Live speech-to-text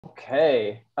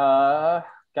Okay, got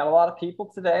a lot of people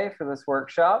today for this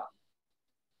workshop,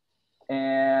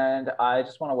 and I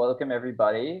just want to welcome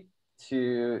everybody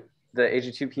to the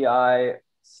AG2PI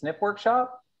SNP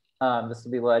workshop. This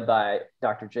will be led by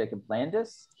Dr. Jacob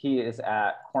Landis. He is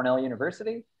at Cornell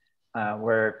University,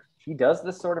 where he does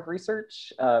this sort of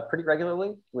research pretty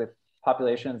regularly with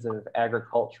populations of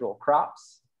agricultural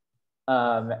crops.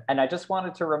 And I just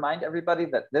wanted to remind everybody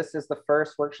that this is the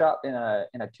first workshop in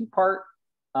a two-part.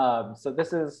 So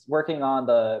this is working on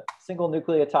the single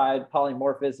nucleotide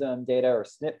polymorphism data, or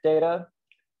SNP data.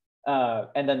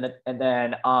 And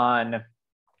then on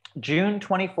June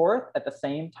 24th, at the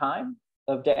same time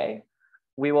of day,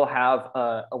 we will have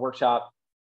a workshop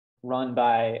run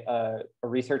by a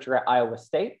researcher at Iowa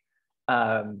State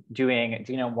doing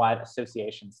genome-wide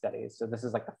association studies. So this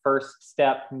is like the first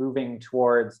step moving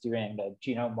towards doing the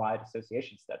genome-wide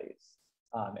association studies.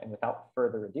 And without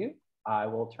further ado, I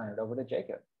will turn it over to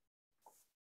Jacob.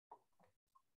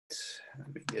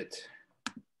 Let me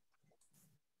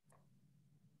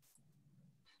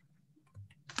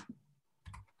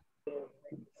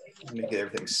get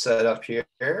everything set up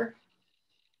here.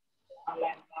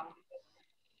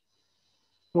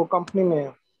 वो company में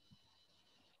है.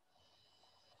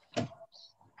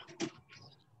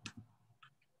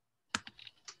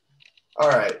 All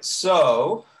right,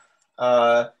 so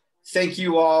thank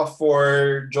you all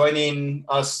for joining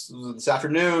us this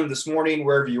afternoon, this morning,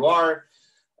 wherever you are.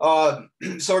 So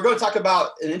we're going to talk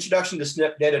about an introduction to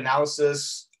SNP data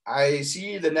analysis. I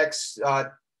see the next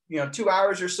 2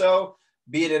 hours or so,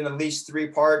 be it in at least 3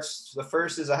 parts. So the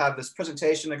first is I have this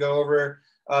presentation to go over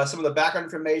some of the background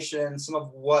information, some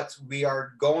of what we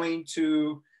are going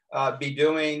to be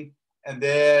doing, and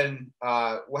then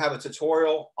we'll have a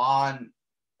tutorial on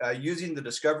using the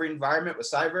discovery environment with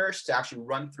Cyverse to actually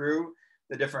run through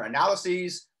the different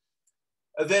analyses.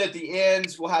 And then at the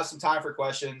end, we'll have some time for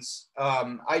questions.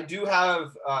 I do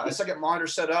have a second monitor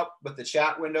set up with the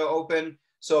chat window open.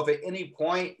 So if at any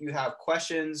point you have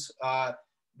questions that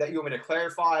you want me to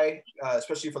clarify,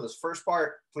 especially for this first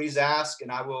part, please ask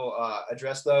and I will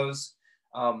address those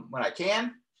when I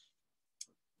can.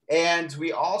 And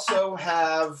we also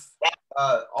have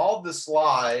all the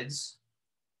slides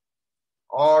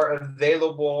are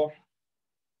available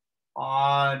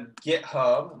on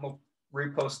GitHub. I'm gonna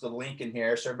repost the link in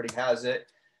here so everybody has it.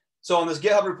 So on this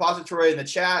GitHub repository in the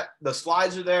chat, the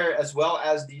slides are there, as well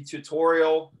as the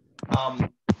tutorial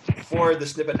for the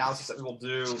SNP analysis that we will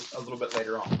do a little bit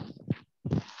later on.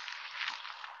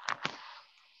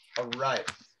 All right.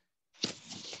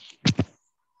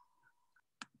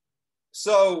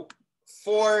 So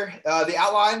for the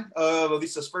outline of at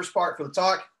least this first part for the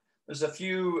talk, there's a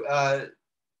few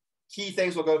key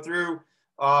things we'll go through.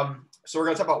 So we're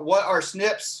going to talk about what are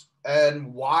SNPs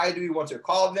and why do we want to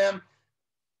call them.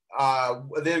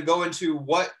 Then go into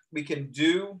what we can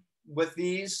do with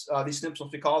these SNPs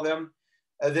once we call them.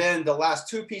 And then the last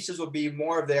 2 pieces will be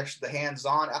more of the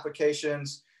hands-on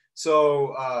applications.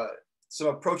 So some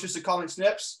approaches to calling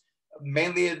SNPs,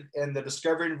 mainly in the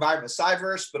discovery environment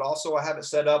Cyverse, but also I have it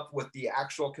set up with the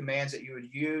actual commands that you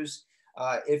would use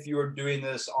if you were doing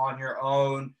this on your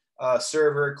own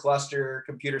server, cluster,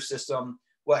 computer system,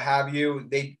 what have you.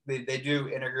 They do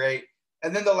integrate.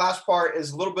 And then the last part is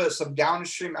a little bit of some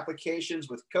downstream applications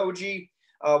with Koji,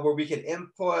 where we can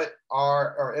input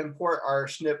or import our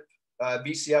SNP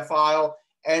BCF file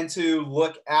and to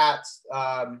look at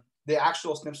the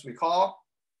actual SNPs we call.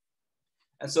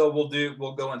 And so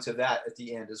we'll go into that at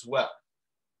the end as well.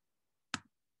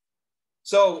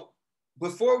 So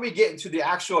before we get into the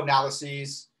actual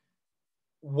analyses,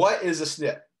 what is a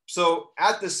SNP? So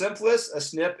at the simplest, a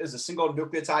SNP is a single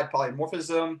nucleotide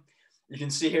polymorphism. You can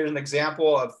see here's an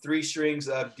example of 3 strings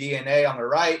of DNA on the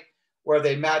right, where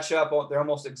they match up. They're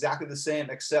almost exactly the same,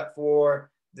 except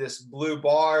for this blue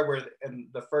bar, where in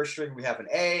the first string we have an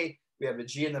A, we have a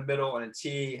G in the middle, and a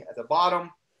T at the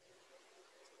bottom.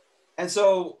 And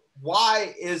so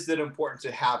why is it important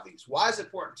to have these? Why is it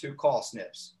important to call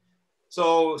SNPs?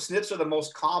 So SNPs are the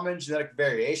most common genetic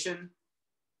variation.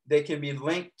 They can be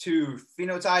linked to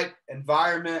phenotype,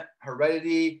 environment,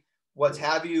 heredity, what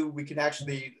have you. We can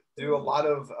actually do a lot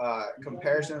of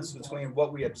comparisons between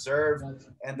what we observe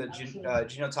and the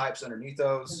genotypes underneath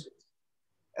those.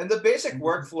 And the basic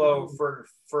workflow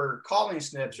for calling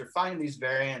SNPs or finding these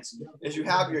variants is you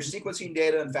have your sequencing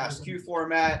data in FASTQ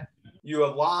format. You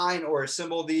align or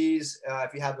assemble these.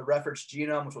 If you have the reference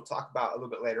genome, which we'll talk about a little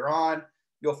bit later on,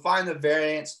 you'll find the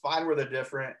variants, find where they're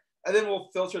different, and then we'll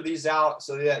filter these out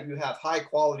so that you have high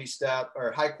quality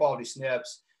SNPs.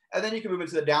 And then you can move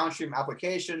into the downstream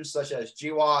applications such as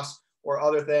GWAS or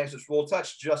other things, which we'll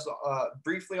touch just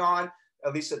briefly on.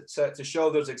 at least to show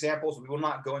those examples. We will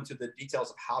not go into the details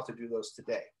of how to do those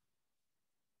today.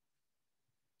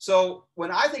 So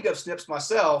when I think of SNPs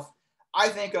myself, I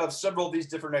think of several of these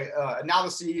different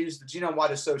analyses, the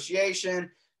genome-wide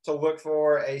association, to look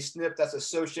for a SNP that's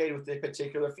associated with a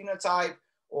particular phenotype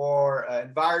or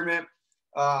environment.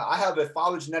 I have a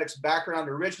phylogenetics background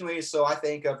originally, so I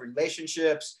think of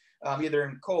relationships, either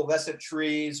in coalescent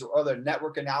trees or other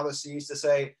network analyses to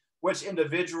say which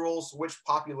individuals, which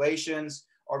populations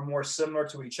are more similar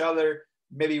to each other.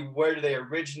 Maybe where do they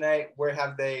originate? Where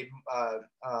have they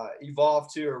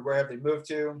evolved to, or where have they moved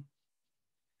to?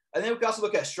 And then we can also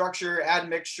look at structure,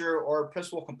 admixture, or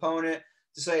principal component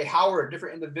to say how are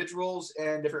different individuals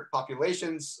and different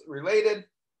populations related?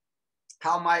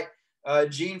 How might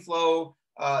gene flow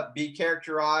be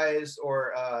characterized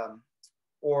or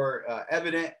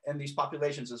evident in these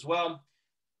populations as well?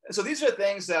 And so these are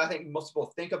things that I think most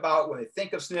people think about when they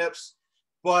think of SNPs,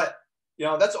 but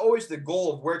that's always the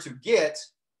goal of where to get,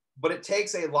 but it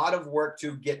takes a lot of work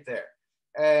to get there.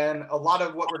 And a lot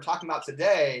of what we're talking about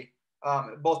today,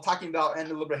 both talking about and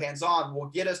a little bit hands-on, will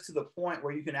get us to the point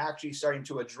where you can actually starting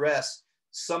to address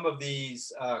some of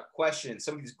these questions,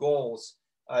 some of these goals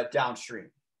downstream.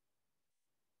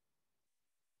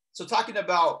 So talking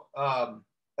about,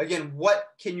 again, what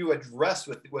can you address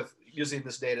with using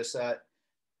this data set?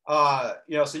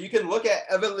 So you can look at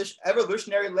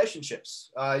evolutionary relationships.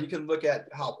 You can look at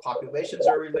how populations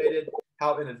are related,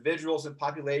 how individuals and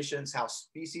populations, how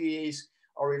species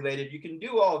are related. You can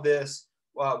do all this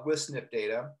with SNP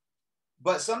data,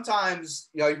 but sometimes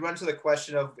you run to the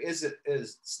question of is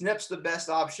SNPs the best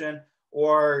option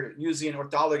or using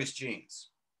orthologous genes?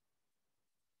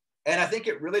 And I think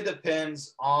it really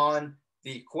depends on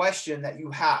the question that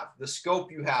you have, the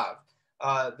scope you have,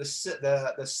 the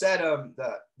setup,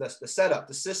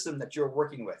 the system that you're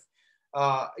working with.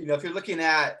 If you're looking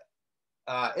at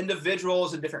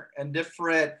individuals and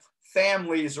different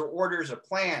families or orders of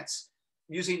plants,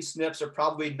 using SNPs are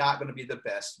probably not going to be the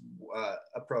best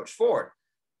approach forward.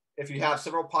 If you have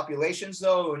several populations,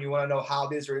 though, and you want to know how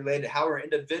these are related, how are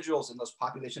individuals in those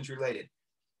populations related,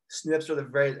 SNPs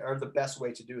are the best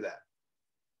way to do that.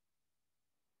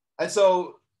 And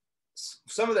so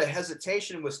some of the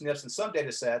hesitation with SNPs in some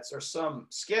data sets or some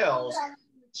scales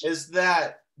is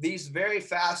that these very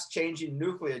fast changing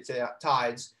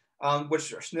nucleotides,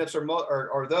 which are SNPs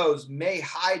or those, may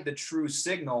hide the true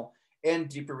signal in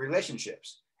deeper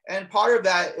relationships. And part of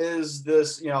that is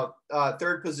this,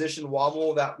 third position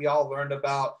wobble that we all learned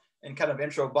about in kind of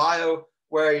intro bio,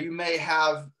 where you may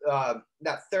have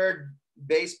that third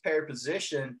base pair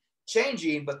position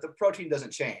changing, but the protein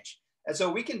doesn't change. And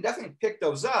so we can definitely pick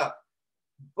those up,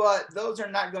 but those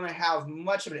are not going to have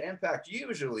much of an impact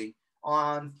usually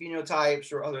on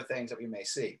phenotypes or other things that we may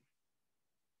see.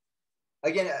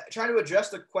 Again, trying to address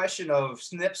the question of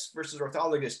SNPs versus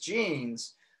orthologous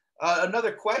genes,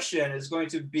 another question is going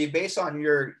to be based on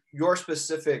your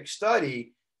specific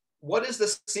study. What is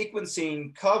the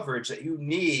sequencing coverage that you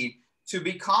need to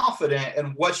be confident in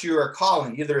what you are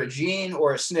calling either a gene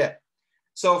or a SNP?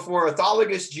 So for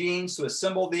orthologous genes, to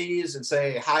assemble these and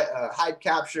say hide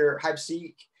capture,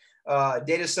 HiveSeq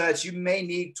data sets, you may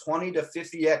need 20 to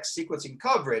 50x sequencing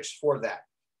coverage for that.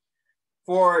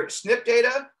 For SNP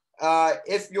data,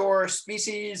 if your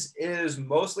species is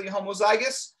mostly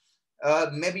homozygous,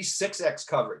 maybe 6x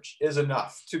coverage is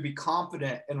enough to be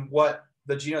confident in what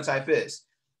the genotype is.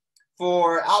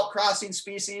 For outcrossing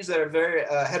species that are very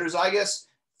heterozygous,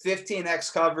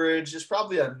 15x coverage is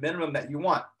probably a minimum that you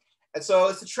want. And so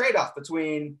it's a trade-off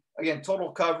between, again,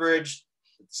 total coverage,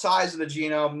 size of the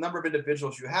genome, number of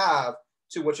individuals you have,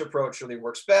 to which approach really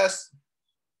works best.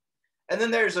 And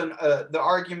then there's the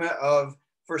argument of,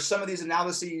 for some of these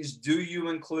analyses, do you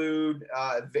include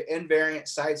invariant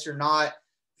sites or not?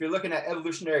 If you're looking at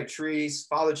evolutionary trees,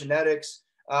 phylogenetics,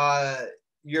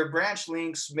 your branch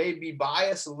links may be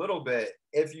biased a little bit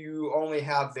if you only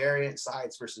have variant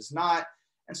sites versus not.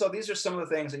 And so these are some of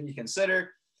the things that you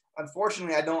consider.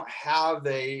 Unfortunately, I don't have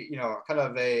a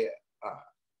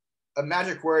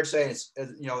magic word saying it's,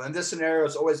 in this scenario,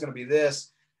 it's always going to be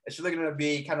this. It's really going to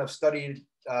be kind of study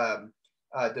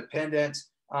dependent,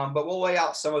 but we'll lay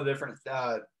out some of the different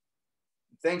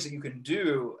things that you can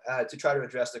do to try to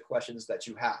address the questions that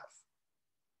you have.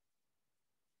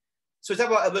 So we talk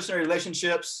about evolutionary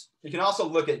relationships. You can also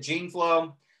look at gene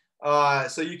flow.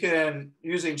 So you can,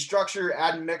 using structure,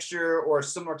 admixture, or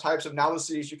similar types of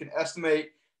analyses, you can estimate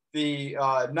the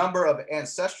number of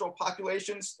ancestral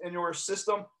populations in your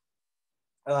system.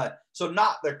 So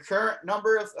not the current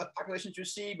number of populations you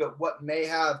see, but what may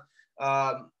have,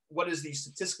 what is the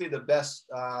statistically the best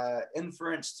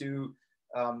inference to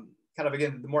kind of,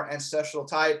 again, the more ancestral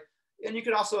type. And you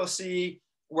can also see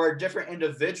where different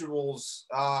individuals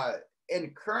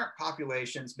in current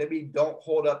populations maybe don't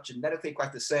hold up genetically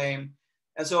quite the same.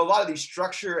 And so a lot of these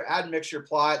structure admixture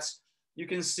plots, you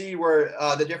can see where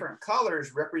the different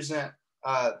colors represent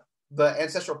the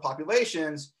ancestral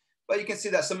populations, but you can see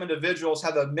that some individuals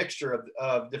have a mixture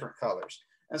of different colors.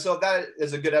 And so that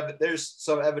is a good, there's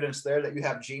some evidence there that you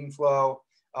have gene flow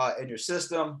in your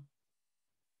system.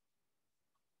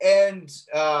 And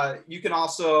you can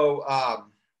also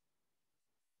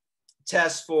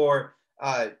test for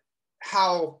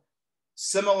how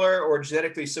similar or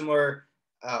genetically similar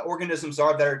organisms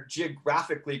are that are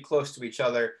geographically close to each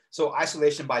other. So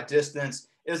isolation by distance,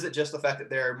 is it just the fact that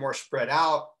they're more spread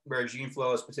out, where gene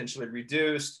flow is potentially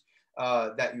reduced,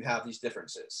 that you have these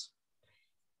differences?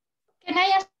 Can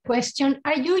I ask a question?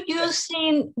 Are you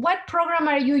using, what program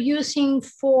are you using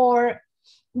for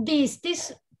this?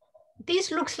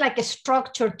 This looks like a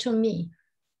structure to me.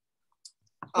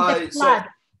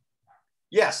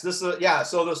 Yes, this is, yeah,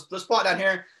 so this plot down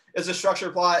here is a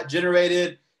structure plot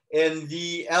generated in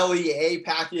the LEA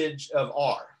package of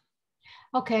R.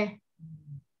 Okay.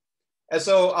 And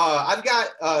so I've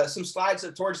got some slides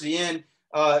towards the end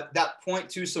that point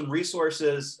to some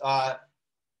resources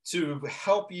to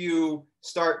help you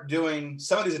start doing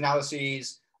some of these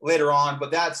analyses later on,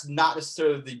 but that's not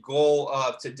necessarily the goal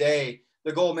of today.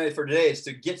 The goal maybe for today is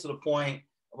to get to the point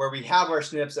where we have our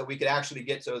SNPs that we could actually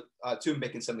get to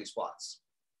making some of these plots.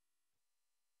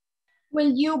 Will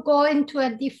you go into a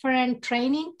different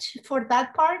training for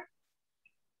that part?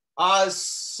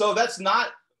 So that's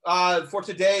not for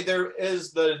today. There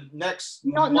is the next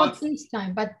month. Not this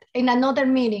time, but in another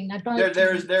meeting.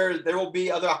 There will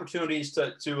be other opportunities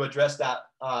to address that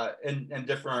in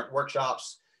different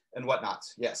workshops and whatnot.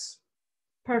 Yes.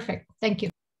 Perfect. Thank you.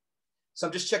 So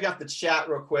I'm just checking out the chat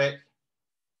real quick.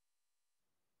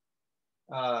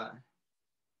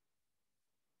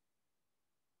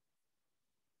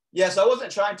 Yes, I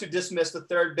wasn't trying to dismiss the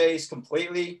third base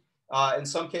completely. In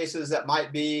some cases, that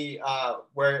might be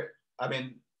where, I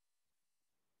mean,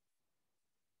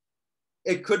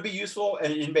 it could be useful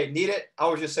and you may need it. I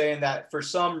was just saying that for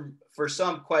some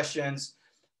questions,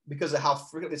 because of how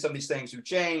frequently some of these things do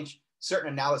change,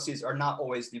 certain analyses are not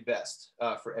always the best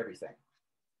for everything.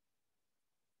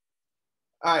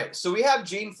 All right, so we have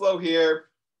gene flow here.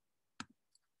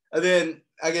 And then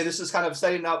again, this is kind of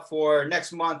setting up for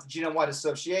next month, genome-wide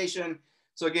association.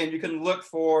 So again, you can look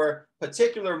for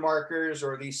particular markers,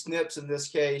 or these SNPs in this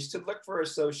case, to look for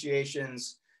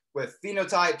associations with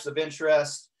phenotypes of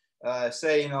interest,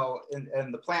 say, you know,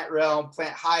 in the plant realm,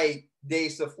 plant height,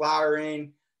 days of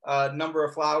flowering, number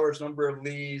of flowers, number of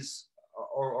leaves,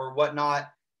 or whatnot.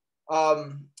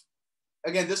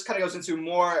 Again, this kind of goes into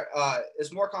more,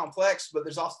 it's more complex, but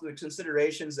there's also the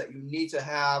considerations that you need to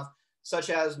have, such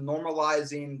as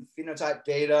normalizing phenotype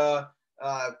data,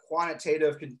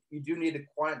 you do need a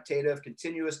quantitative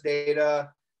continuous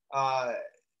data,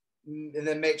 and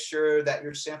then make sure that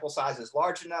your sample size is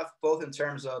large enough, both in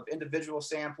terms of individual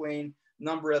sampling,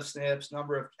 number of SNPs,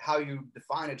 number of how you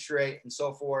define a trait, and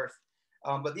so forth.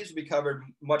 But these will be covered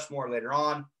much more later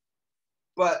on.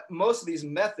 But most of these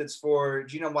methods for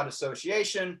genome-wide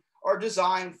association are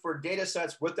designed for data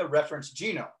sets with a reference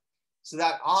genome. So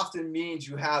that often means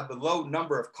you have the low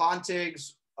number of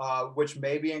contigs, which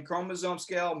may be in chromosome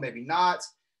scale, maybe not.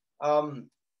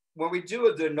 When we do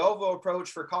a de novo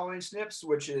approach for calling SNPs,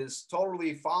 which is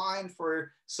totally fine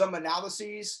for some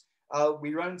analyses,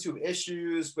 we run into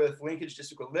issues with linkage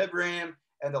disequilibrium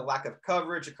and the lack of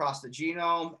coverage across the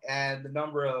genome and the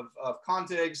number of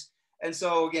contigs. And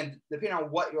so again, depending on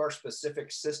what your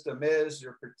specific system is,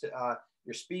 your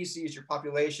species, your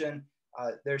population,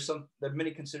 there are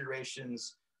many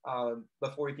considerations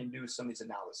before you can do some of these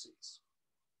analyses.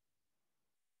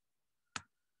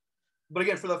 But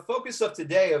again, for the focus of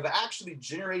today of actually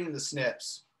generating the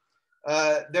SNPs,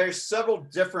 there's several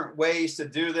different ways to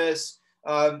do this.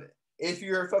 If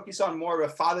you're focused on more of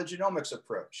a phylogenomics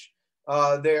approach,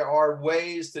 there are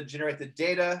ways to generate the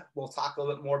data. We'll talk a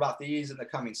little bit more about these in the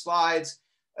coming slides.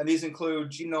 And these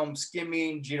include genome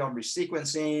skimming, genome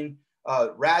resequencing,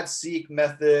 RAD-seq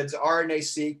methods,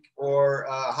 RNA-seq, or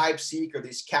HYPE-seq, or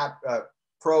these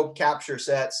probe capture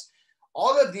sets.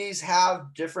 All of these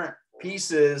have different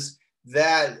pieces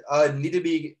that need to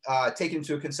be taken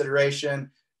into consideration.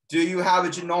 Do you have a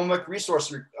genomic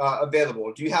resource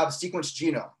available? Do you have a sequenced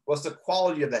genome? What's the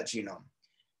quality of that genome?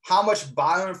 How much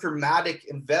bioinformatic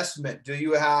investment do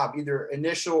you have, either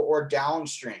initial or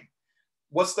downstream?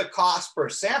 What's the cost per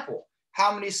sample?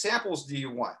 How many samples do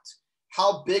you want?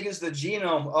 How big is the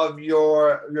genome of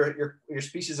your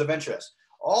species of interest?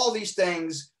 All these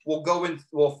things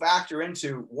will factor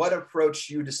into what approach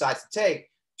you decide to take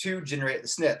to generate the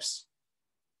SNPs.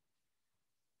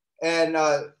 And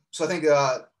so I think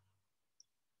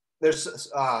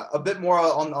there's a bit more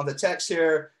on the text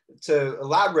here to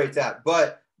elaborate that,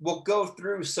 but we'll go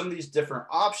through some of these different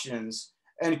options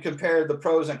and compare the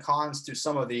pros and cons to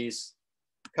some of these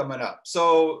coming up.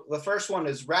 So the first one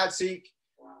is RADseq.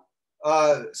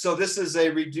 So this is a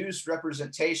reduced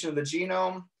representation of the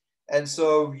genome. And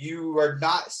so you are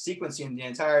not sequencing the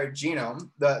entire genome.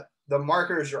 The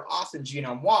markers are often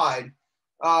genome wide,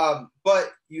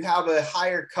 but you have a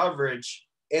higher coverage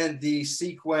in the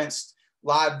sequenced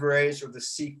libraries or the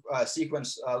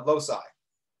sequence loci.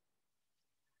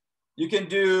 You can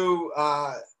do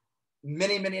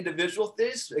many individual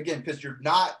things, again, because you're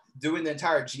not doing the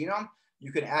entire genome.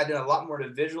 You can add in a lot more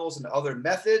individuals and other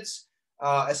methods,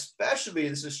 especially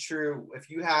this is true if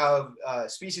you have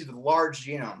species with large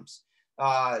genomes,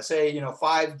 say,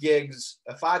 5 gigabase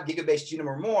genome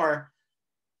or more.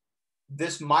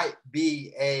 This might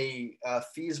be a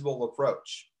feasible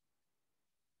approach.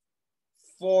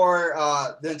 For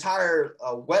the entire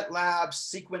wet lab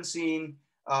sequencing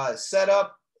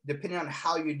setup, depending on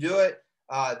how you do it,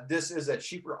 this is a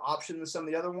cheaper option than some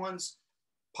of the other ones.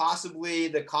 Possibly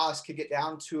the cost could get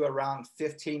down to around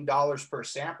 $15 per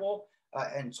sample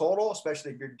in total,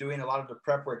 especially if you're doing a lot of the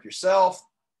prep work yourself.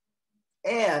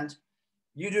 And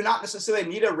you do not necessarily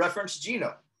need a reference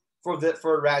genome for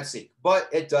RADseq, but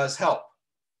it does help.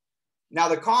 Now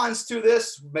the cons to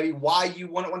this, maybe why you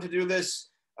wouldn't want to do this,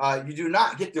 you do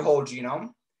not get the whole genome.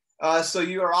 So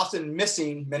you are often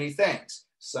missing many things.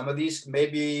 Some of these may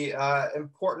be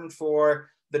important for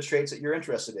the traits that you're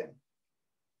interested in.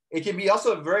 It can be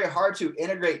also very hard to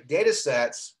integrate data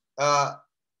sets,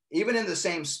 even in the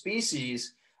same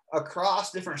species,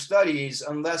 across different studies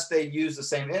unless they use the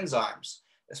same enzymes.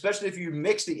 Especially if you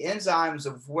mix the enzymes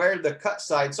of where the cut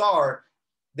sites are,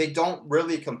 they don't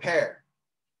really compare.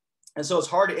 And so it's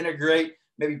hard to integrate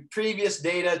maybe previous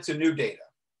data to new data.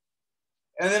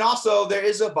 And then also there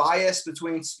is a bias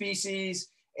between species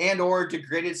and or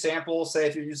degraded samples, say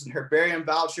if you're using herbarium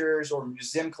vouchers or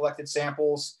museum collected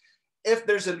samples. If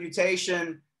there's a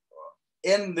mutation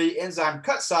in the enzyme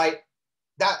cut site,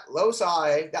 that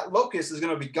loci, that locus is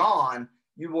going to be gone.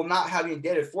 You will not have any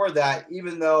data for that,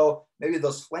 even though maybe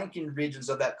those flanking regions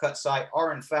of that cut site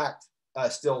are in fact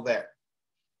still there.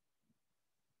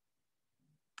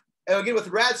 And again, with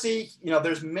RADseq,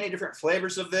 there's many different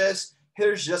flavors of this.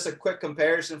 Here's just a quick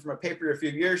comparison from a paper a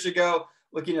few years ago,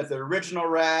 looking at the original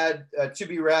RAD,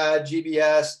 2B RAD,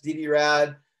 GBS, DD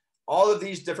RAD. All of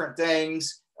these different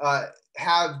things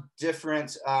have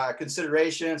different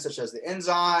considerations, such as the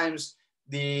enzymes,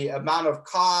 the amount of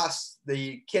costs,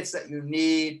 the kits that you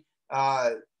need,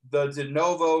 the de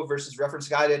novo versus reference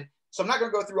guided. So I'm not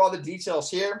going to go through all the details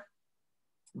here.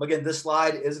 But again, this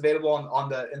slide is available in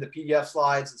the PDF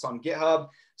slides. It's on GitHub.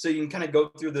 So you can kind of go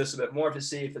through this a bit more to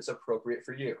see if it's appropriate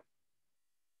for you.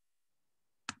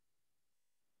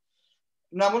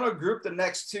 Now I'm going to group the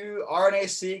next two,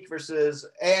 RNA-seq versus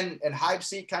and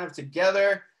HYPE-seq kind of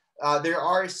together. There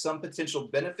are some potential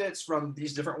benefits from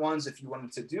these different ones if you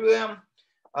wanted to do them.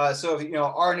 So if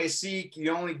RNA-seq,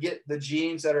 you only get the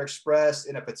genes that are expressed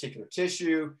in a particular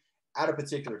tissue at a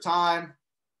particular time.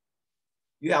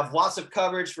 You have lots of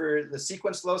coverage for the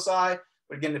sequence loci,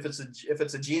 but again, if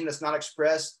it's a gene that's not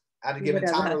expressed at a given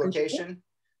time or location,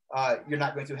 you're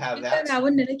not going to have that.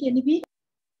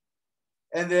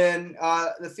 And then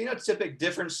the phenotypic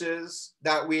differences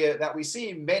that we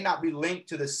see may not be linked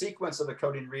to the sequence of the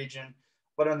coding region,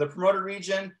 but in the promoter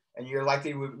region, and you're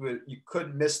likely you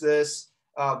could miss this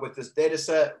with this data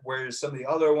set, whereas some of the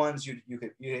other ones you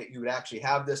would actually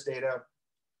have this data.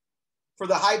 For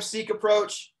the HYPE-seq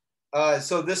approach,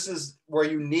 so this is where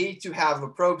you need to have a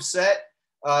probe set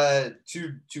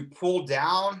to pull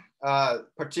down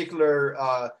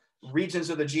particular regions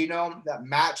of the genome that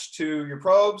match to your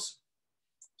probes,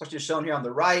 such as shown here on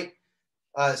the right.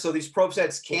 So these probe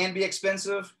sets can be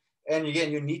expensive. And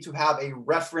again, you need to have a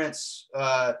reference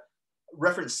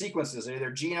sequences,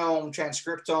 either genome,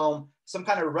 transcriptome, some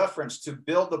kind of reference to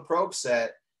build the probe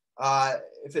set,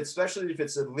 especially if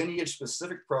it's a lineage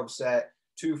specific probe set,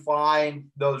 to find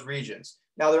those regions.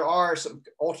 Now there are some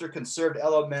ultra conserved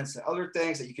elements and other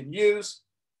things that you can use,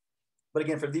 but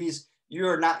again, for these, you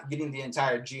are not getting the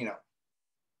entire genome.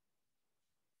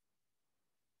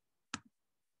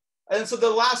 And so the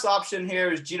last option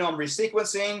here is genome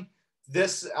resequencing.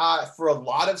 This, for a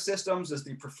lot of systems, is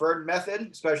the preferred method,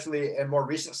 especially in more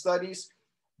recent studies,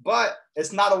 but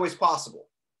it's not always possible.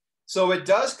 So it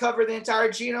does cover the entire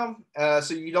genome,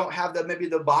 so you don't have maybe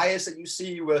the bias that you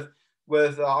see with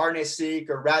with RNA-seq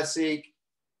or RAD-seq.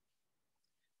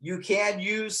 You can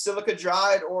use silica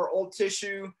dried or old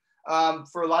tissue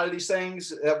for a lot of these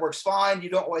things. That works fine. You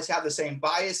don't always have the same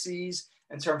biases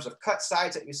in terms of cut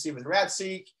sites that you see with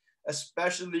RAD-seq,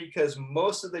 especially because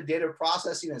most of the data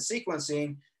processing and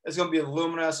sequencing is going to be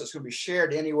Illumina, so it's going to be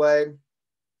shared anyway.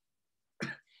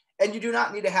 And you do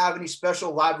not need to have any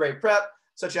special library prep,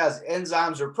 such as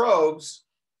enzymes or probes.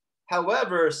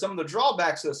 However, some of the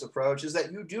drawbacks of this approach is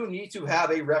that you do need to have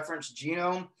a reference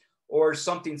genome or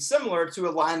something similar to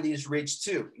align these reads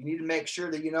to. You need to make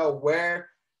sure that you know where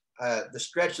the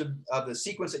stretch of the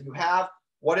sequence that you have,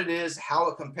 what it is, how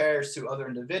it compares to other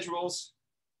individuals.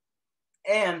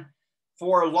 And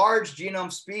for large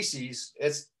genome species,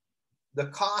 the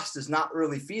cost is not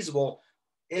really feasible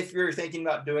if you're thinking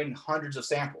about doing hundreds of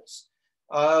samples.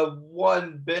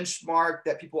 One benchmark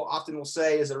that people often will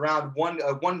say is around one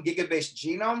gigabase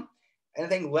genome.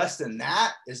 Anything less than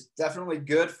that is definitely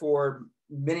good for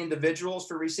many individuals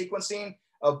for resequencing.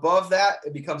 Above that,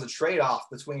 it becomes a trade-off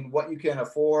between what you can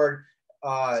afford,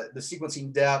 the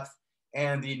sequencing depth,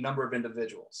 and the number of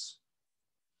individuals.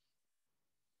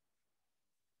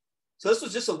 So this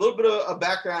was just a little bit of a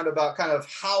background about kind of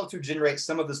how to generate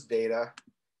some of this data.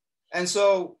 And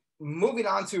so moving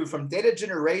on to from data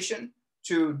generation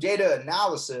to data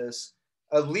analysis,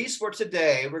 at least for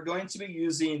today, we're going to be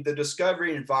using the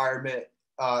discovery environment,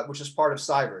 which is part of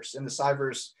Cyverse, in the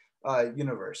Cyverse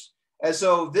universe. And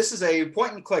so this is a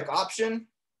point and click option.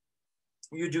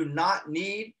 You do not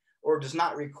need or does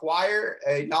not require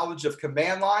a knowledge of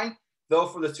command line, though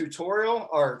for the tutorial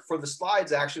or for the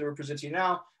slides actually we're presenting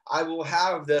now, I will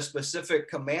have the specific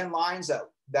command lines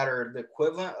that are the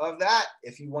equivalent of that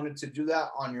if you wanted to do that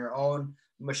on your own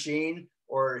machine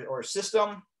or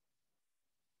system.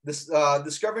 This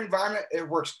discovery environment, it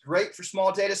works great for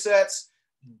small data sets,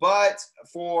 but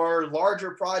for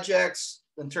larger projects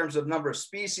in terms of number of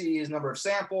species, number of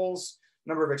samples,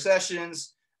 number of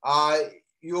accessions,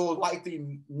 you'll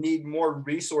likely need more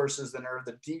resources than are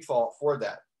the default for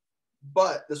that.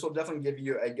 But this will definitely give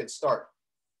you a good start.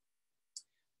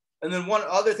 And then one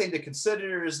other thing to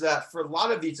consider is that for a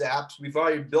lot of these apps, we've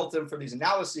already built them for these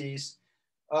analyses,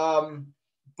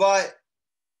 but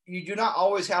you do not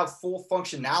always have full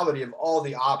functionality of all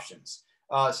the options.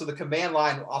 So the command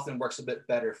line often works a bit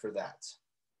better for that.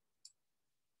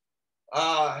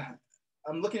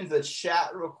 I'm looking at the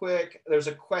chat real quick. There's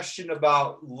a question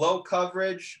about low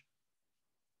coverage.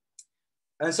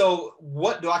 And so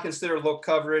what do I consider low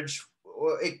coverage?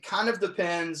 Well, it kind of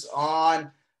depends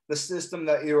on the system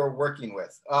that you are working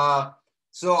with.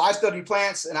 So I study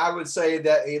plants, and I would say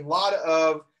that a lot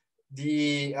of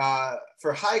the,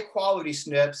 for high quality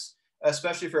SNPs,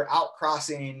 especially for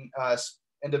outcrossing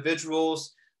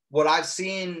individuals, what I've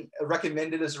seen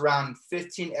recommended is around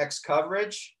 15x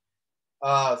coverage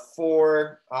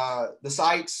for the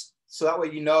sites. So that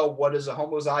way you know what is a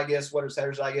homozygous, what is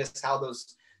heterozygous, how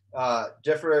those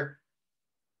differ.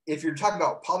 If you're talking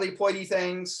about polyploidy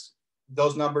things,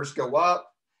 those numbers go up.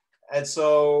 And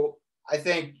so I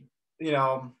think, you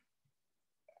know,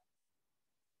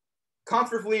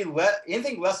 comfortably,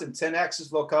 anything less than 10x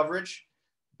is low coverage,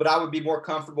 but I would be more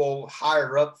comfortable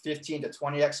higher up, 15 to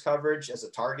 20x coverage as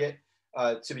a target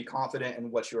to be confident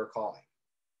in what you are calling.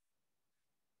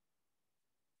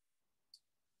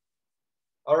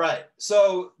 All right,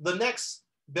 so the next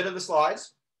bit of the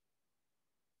slides,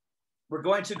 we're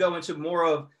going to go into more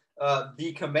of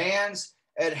the commands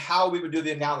and how we would do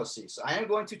the analyses. So I am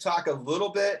going to talk a little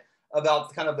bit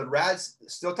about kind of the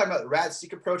still talking about the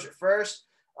RAD-seq approach at first,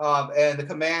 and the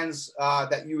commands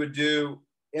that you would do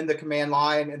in the command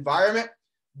line environment.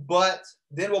 But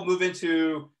then we'll move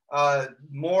into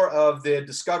more of the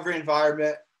discovery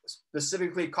environment,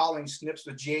 specifically calling SNPs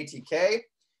with GATK.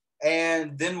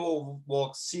 And then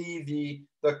we'll see the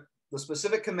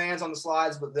specific commands on the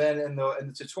slides, but then in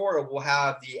the tutorial, we'll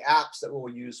have the apps that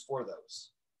we'll use for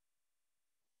those.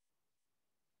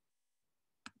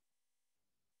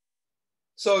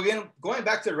 So again, going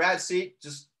back to RAD-seq,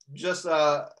 just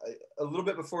a little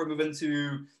bit before we move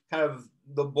into kind of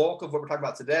the bulk of what we're talking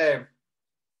about today.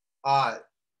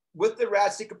 With the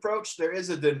RAD-seq approach, there is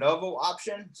a de novo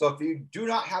option. So if you do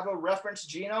not have a reference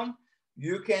genome,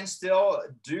 you can still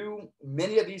do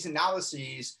many of these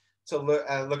analyses to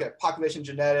look at population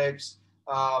genetics,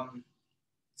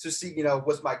 to see, you know,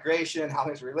 what's migration, how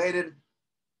things are related.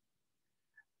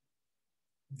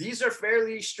 These are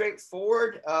fairly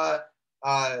straightforward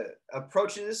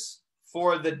approaches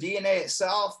for the DNA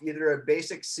itself, either a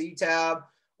basic CTAB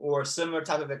or a similar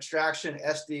type of extraction,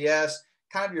 SDS.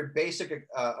 Kind of your basic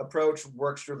approach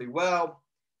works really well.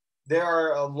 There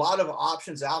are a lot of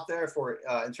options out there for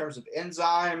in terms of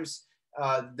enzymes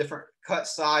different cut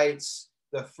sites,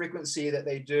 the frequency that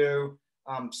they do.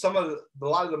 A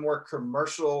lot of the more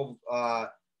commercial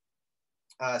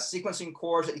sequencing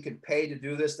cores that you can pay to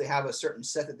do this, they have a certain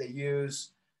set that they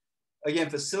use. Again,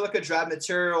 for silica drive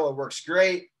material, it works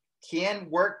great. Can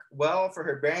work well for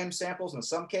herbarium samples in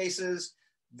some cases,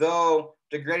 though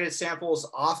degraded samples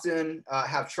often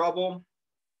have trouble.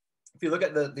 If you look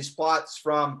at these plots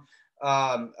from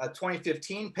a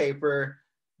 2015 paper,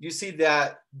 you see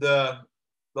that the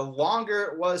longer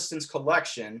it was since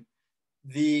collection,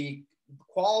 the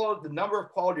number of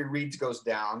quality reads goes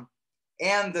down,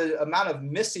 and the amount of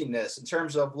missingness in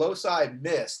terms of loci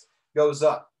missed goes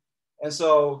up. And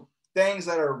so things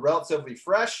that are relatively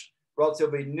fresh,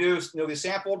 relatively newly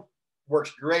sampled,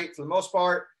 works great for the most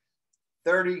part.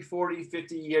 30, 40,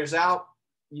 50 years out,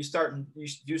 you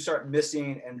do start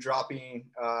missing and dropping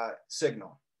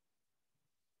signal.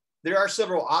 There are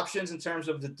several options in terms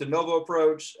of the de novo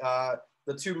approach.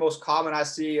 The two most common I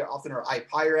see often are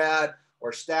iPyrad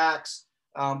or stacks,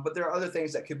 but there are other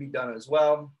things that could be done as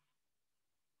well.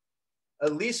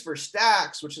 At least for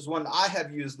stacks, which is one I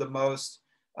have used the most,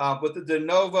 with the de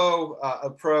novo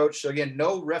approach, so again,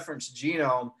 no reference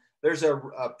genome, there's a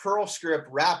Perl script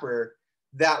wrapper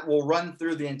that will run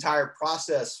through the entire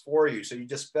process for you. So you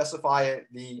just specify it,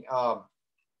 the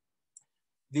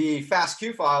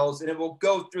FASTQ files, and it will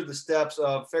go through the steps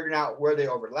of figuring out where they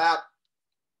overlap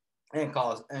and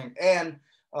call SNPs.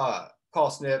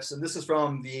 And this is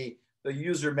from the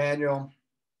user manual.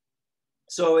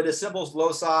 So it assembles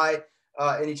loci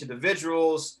in each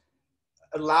individuals,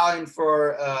 allowing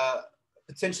for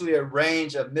potentially a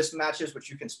range of mismatches, which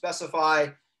you can specify.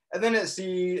 And then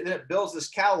it builds this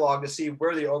catalog to see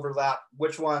where they overlap,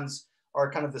 which ones are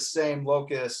kind of the same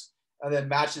locus, and then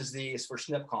matches these for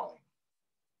SNP calling.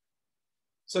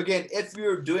 So again, if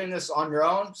you're doing this on your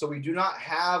own, so we do not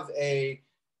have a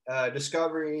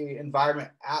discovery environment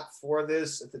app for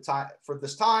this at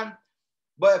this time,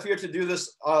 but if you're to do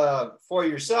this for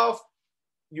yourself,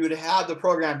 you would have the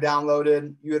program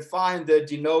downloaded. You would find the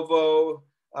de novo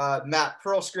map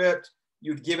Perl script.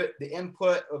 You'd give it the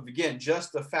input of, again,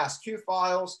 just the FASTQ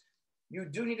files. You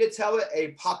do need to tell it a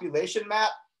population map.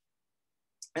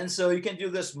 And so you can do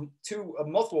this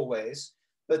multiple ways.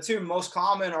 The two most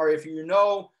common are if you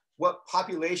know what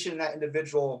population that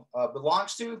individual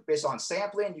belongs to based on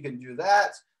sampling, you can do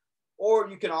that. Or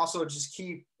you can also just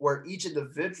keep where each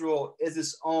individual is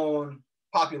its own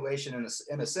population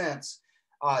in a sense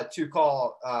to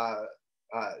call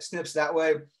SNPs that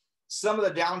way. Some of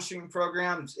the downstream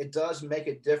programs, it does make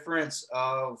a difference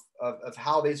of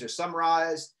how these are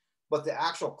summarized, but the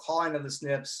actual calling of the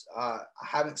SNPs, I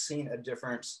haven't seen a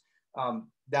difference in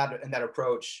that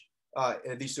approach,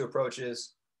 in these two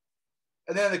approaches.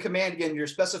 And then the command, again, you're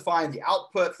specifying the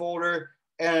output folder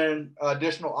and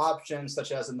additional options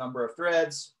such as the number of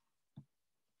threads.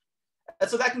 And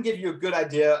so that can give you a good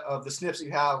idea of the SNPs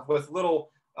you have with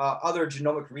little other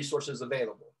genomic resources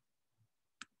available.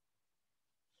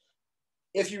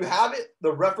 If you have it,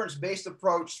 the reference-based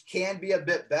approach can be a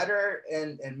bit better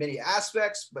in many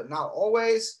aspects, but not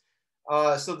always.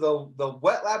 So the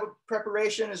wet lab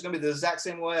preparation is going to be the exact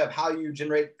same way of how you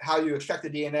extract the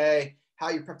DNA, how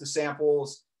you prep the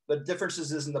samples. The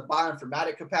differences is in the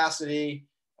bioinformatic capacity.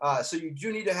 So you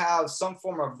do need to have some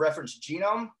form of reference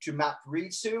genome to map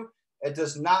reads to. It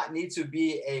does not need to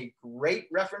be a great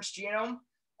reference genome,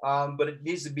 but it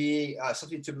needs to be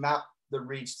something to map the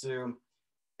reads to.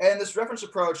 And this reference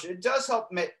approach, it does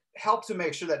help to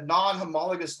make sure that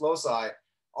non-homologous loci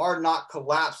are not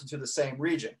collapsed into the same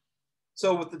region.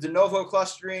 So with the de novo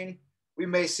clustering, we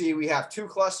may see we have two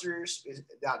clusters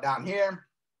down here,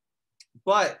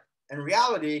 but in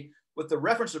reality, with the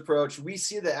reference approach, we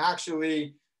see that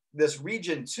actually this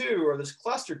region 2 or this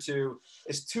cluster 2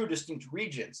 is two distinct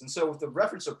regions. And so with the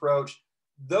reference approach,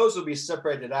 those will be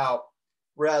separated out.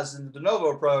 Whereas in the de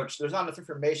novo approach, there's not enough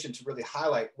information to really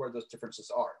highlight where those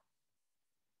differences are.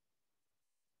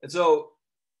 And so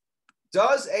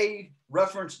does a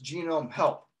reference genome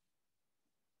help?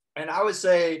 And I would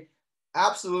say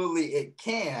absolutely it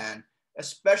can,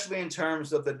 especially in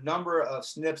terms of the number of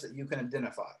SNPs that you can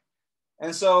identify.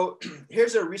 And so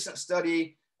here's a recent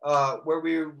study where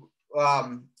we,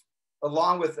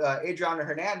 along with Adriana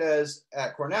Hernandez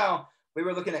at Cornell, we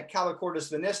were looking at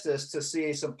Calochordus venistus to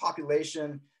see some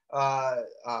population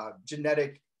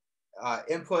genetic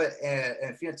input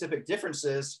and phenotypic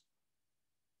differences.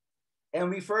 And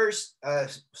we first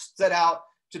set out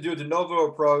to do a de novo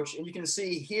approach. And you can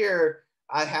see here,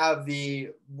 I have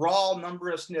the raw number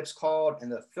of SNPs called and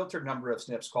the filtered number of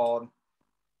SNPs called.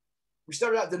 we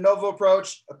started out the de novo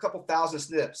approach, a couple thousand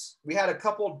SNPs. We had a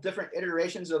couple different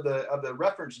iterations of the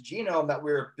reference genome that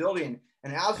we were building.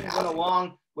 And as we went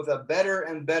along with a better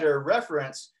and better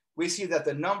reference, we see that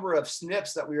the number of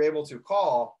SNPs that we were able to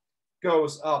call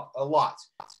goes up a lot.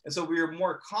 And so we are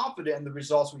more confident in the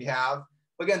results we have.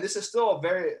 Again, this is still a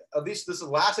very, at least this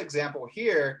last example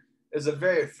here is a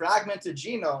very fragmented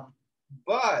genome,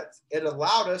 but it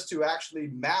allowed us to actually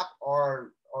map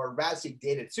our RAD-seq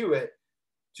data to it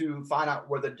to find out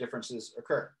where the differences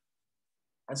occur.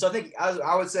 And so I think, as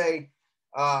I would say,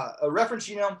 a reference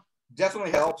genome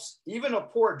definitely helps. Even a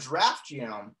poor draft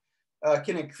genome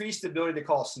can increase the ability to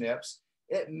call SNPs.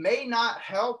 It may not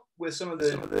help with some of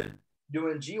the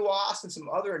doing GWAS and some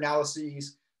other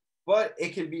analyses, but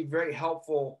it can be very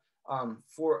helpful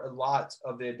for a lot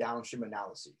of the downstream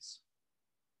analyses.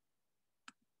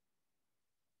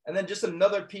 And then just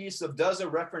another piece of, does a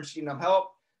reference genome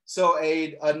help? So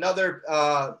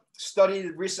another study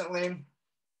recently,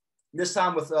 this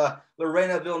time with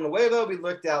Lorena Villanueva, we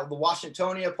looked at the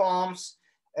Washingtonia palms.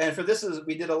 And for this,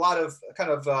 we did a lot of kind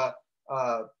of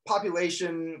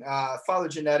population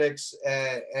phylogenetics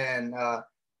and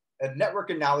network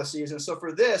analyses. And so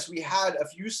for this, we had a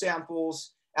few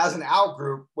samples as an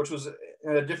outgroup, which was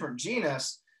in a different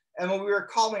genus. And when we were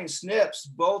calling SNPs,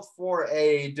 both for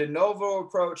a de novo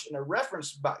approach and a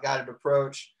reference guided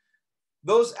approach,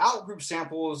 those outgroup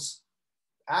samples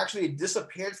actually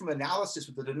disappeared from analysis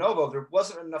with the de novo. There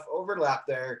wasn't enough overlap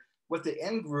there with the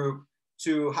in group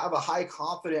to have a high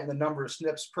confidence in the number of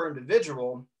SNPs per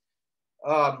individual.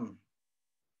 And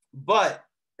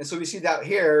so we see that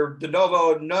here, de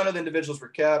novo, none of the individuals were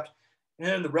kept. And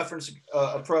in the reference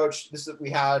approach, we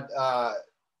had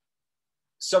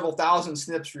several thousand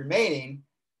SNPs remaining.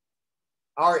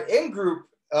 Our in-group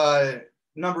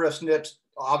number of SNPs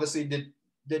obviously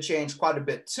did change quite a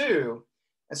bit too.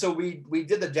 And so we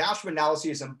did the downstream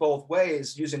analyses in both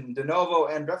ways using de novo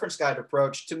and reference guide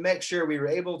approach to make sure we were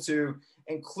able to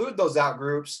include those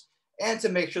outgroups and to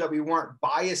make sure that we weren't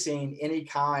biasing any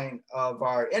kind of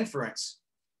our inference.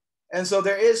 And so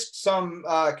there is some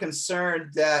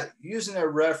concern that using a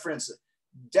reference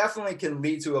definitely can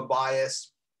lead to a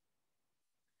bias.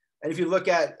 And if you look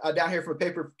at down here from a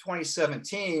paper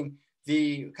 2017,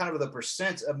 the kind of the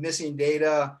percent of missing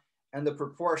data and the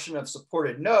proportion of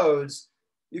supported nodes,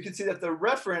 you can see that the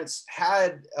reference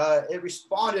had, it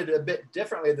responded a bit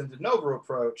differently than the de novo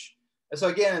approach. And so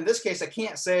again, in this case, I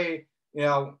can't say,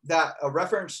 that a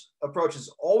reference approach is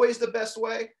always the best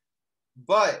way,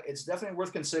 but it's definitely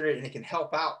worth considering, and it can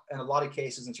help out in a lot of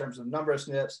cases in terms of the number of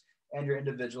SNPs and your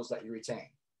individuals that you retain.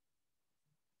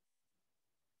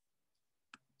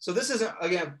 So this isn't,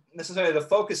 again, necessarily the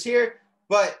focus here,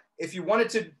 but if you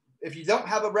don't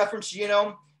have a reference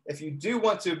genome, if you do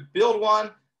want to build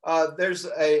one, there's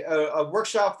a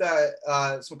workshop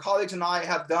that some colleagues and I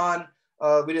have done.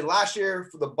 We did last year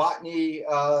for the botany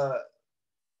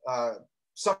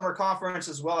summer conference,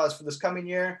 as well as for this coming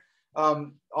year.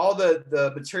 All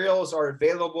the materials are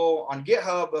available on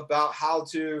GitHub about how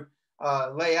to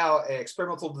lay out an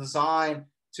experimental design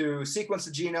to sequence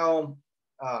the genome,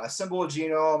 assemble a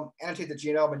genome, annotate the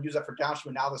genome, and use that for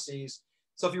downstream analyses.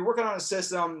 So if you're working on a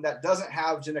system that doesn't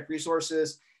have genetic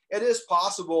resources, it is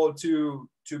possible to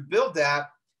build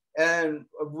that. And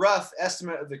a rough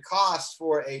estimate of the cost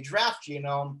for a draft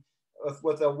genome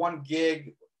with a 1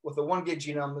 gig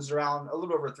genome is around a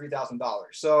little over $3,000.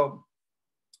 So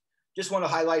just want to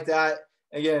highlight that.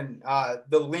 Again,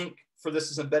 the link for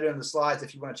this is embedded in the slides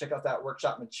if you want to check out that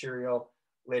workshop material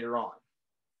later on.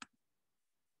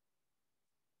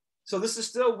 So this is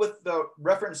still with the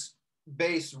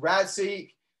reference-based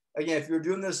RAD-seq. Again, if you're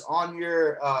doing this on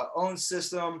your own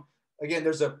system, again,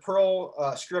 there's a Perl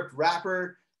script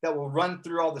wrapper that will run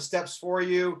through all the steps for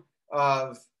you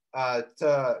to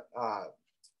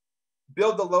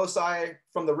build the loci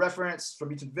from the reference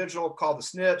from each individual, call the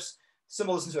SNPs,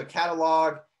 assemble this into a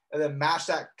catalog, and then match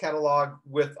that catalog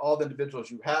with all the individuals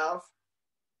you have.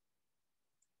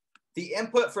 The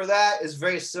input for that is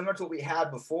very similar to what we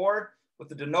had before with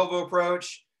the de novo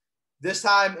approach. This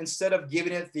time, instead of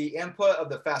giving it the input of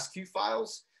the FASTQ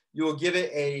files, you will give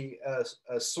it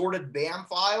a sorted BAM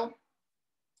file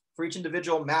for each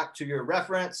individual mapped to your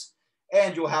reference,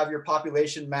 and you'll have your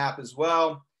population map as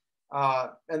well.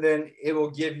 And then it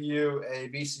will give you a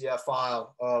VCF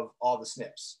file of all the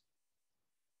SNPs.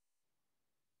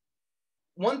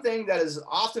 One thing that is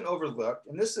often overlooked,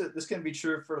 and this can be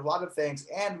true for a lot of things,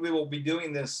 and we will be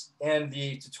doing this in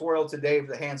the tutorial today,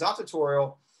 the hands-on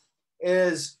tutorial,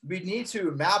 is we need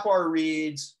to map our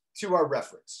reads to our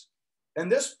reference.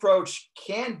 And this approach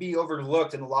can be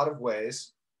overlooked in a lot of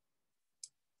ways.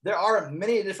 There are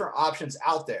many different options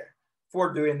out there.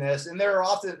 for doing this. And there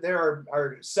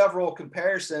are several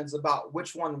comparisons about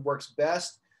which one works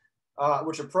best,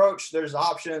 which approach. There's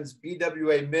options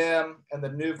BWA-MEM and the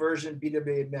new version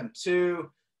BWA-MEM2,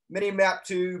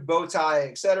 Minimap2,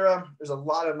 Bowtie, etc. There's a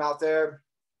lot of them out there.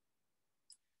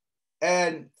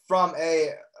 And from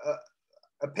a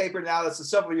paper now that's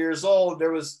several years old,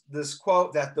 there was this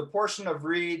quote that the portion of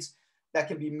reads that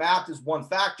can be mapped is one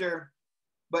factor,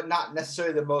 but not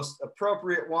necessarily the most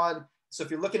appropriate one. So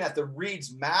if you're looking at the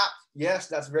reads mapped, yes,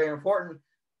 that's very important,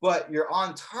 but your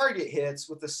on target hits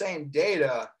with the same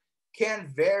data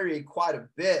can vary quite a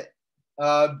bit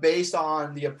based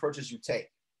on the approaches you take.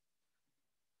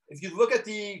 If you look at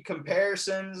the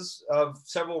comparisons of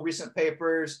several recent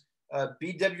papers,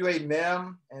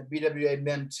 BWA-MEM and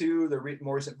BWA-MEM2, the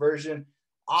more recent version,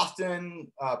 often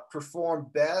perform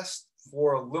best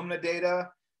for Illumina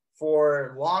data.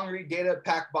 For long read data,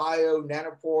 PacBio,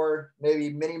 Nanopore,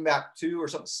 maybe Minimap2 or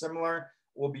something similar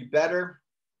will be better.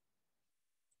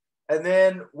 And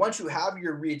then once you have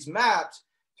your reads mapped,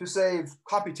 to save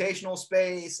computational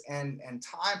space and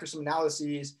time for some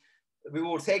analyses, we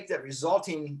will take that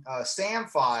resulting SAM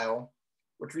file,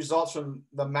 which results from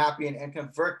the mapping, and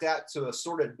convert that to a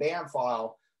sorted BAM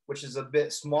file, which is a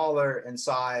bit smaller in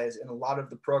size, and a lot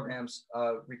of the programs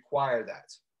require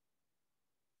that.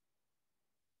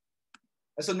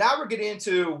 And so now we're getting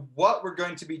into what we're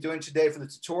going to be doing today for the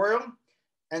tutorial.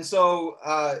 And so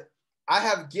I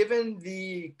have given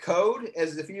the code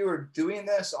as if you were doing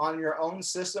this on your own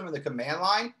system in the command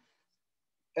line.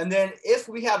 And then if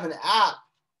we have an app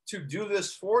to do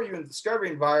this for you in the discovery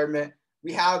environment,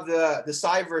 we have the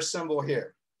Cyver symbol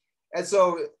here. And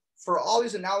so for all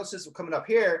these analyses coming up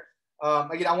here,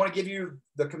 again, I want to give you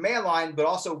the command line, but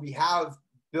also we have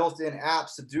built-in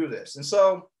apps to do this. And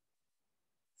so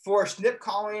for SNP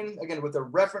calling, again, with a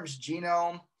reference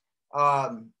genome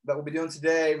that we'll be doing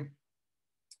today,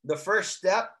 the first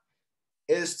step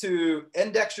is to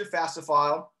index your FASTA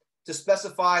file to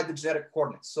specify the genetic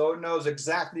coordinates, so it knows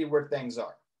exactly where things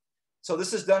are. So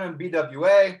this is done in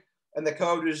BWA, and the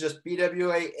code is just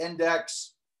BWA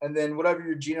index, and then whatever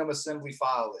your genome assembly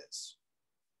file is.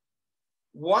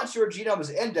 Once your genome is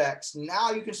indexed,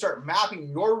 now you can start mapping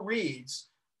your reads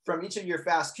from each of your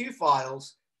FASTQ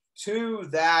files to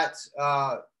that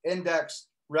index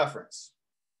reference.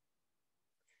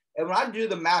 And when I do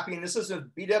the mapping, this is a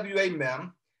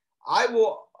BWA-MEM, I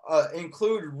will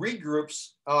include read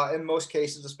groups in most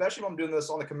cases, especially when I'm doing this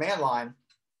on the command line,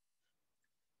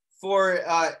 for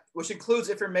which includes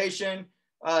information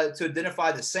to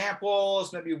identify the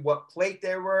samples, maybe what plate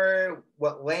they were,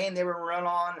 what lane they were run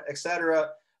on, etc.,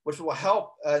 which will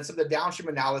help in some of the downstream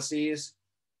analyses.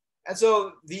 And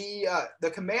so the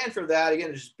command for that,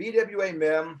 again, is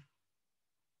BWA-MEM.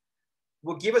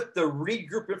 We'll give it the read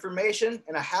group information,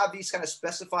 and I have these kind of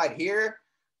specified here.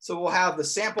 So we'll have the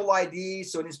sample ID,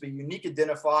 so it needs to be a unique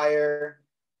identifier.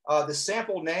 The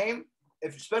sample name,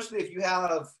 especially if you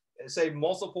have, say,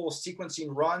 multiple sequencing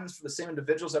runs for the same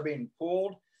individuals that are being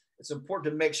pulled, it's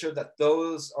important to make sure that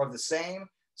those are the same.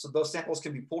 So those samples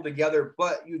can be pulled together,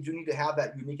 but you do need to have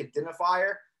that unique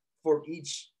identifier for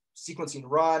each sequencing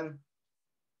run.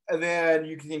 And then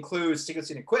you can include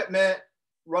sequencing equipment,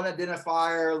 run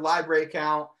identifier, library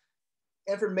count,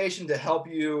 information to help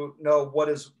you know what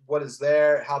is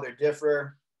there, how they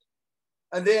differ.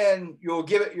 And then you'll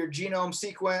give it your genome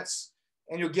sequence,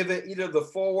 and you'll give it either the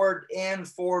forward and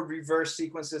forward reverse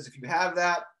sequences if you have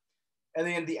that. And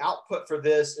then the output for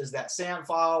this is that SAM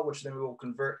file, which then we will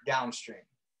convert downstream.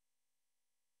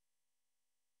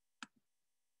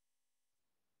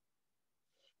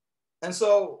 And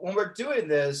so when we're doing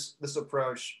this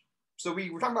approach, so we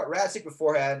were talking about RADseq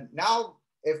beforehand. Now,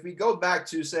 if we go back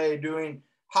to, say, doing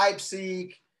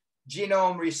HypeSeq,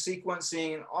 genome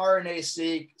resequencing,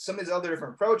 RNA-seq, some of these other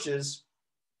different approaches,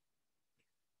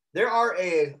 there are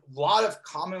a lot of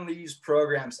commonly used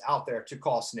programs out there to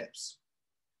call SNPs.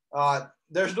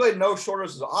 There's really no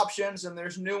shortage of options, and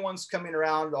there's new ones coming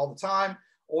around all the time.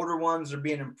 Older ones are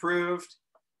being improved.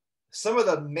 Some of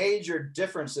the major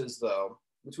differences, though,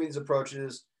 between these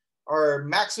approaches are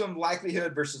maximum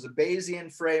likelihood versus a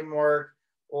Bayesian framework,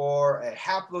 or a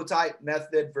haplotype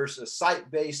method versus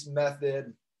site-based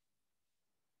method.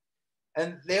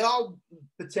 And they all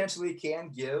potentially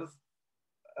can give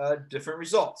different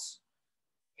results.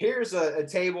 Here's a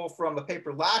table from a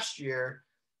paper last year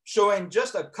showing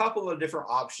just a couple of different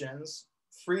options: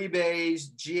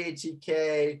 Freebase,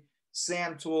 GATK,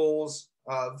 SAMtools,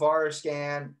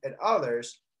 VARScan, and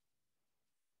others,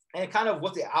 and kind of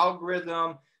what the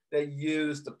algorithm they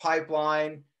use, the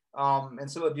pipeline, and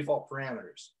some of the default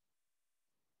parameters.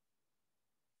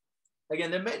 Again,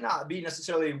 there may not be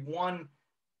necessarily one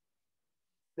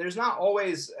there's not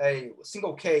always a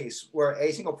single case where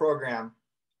a single program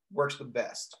works the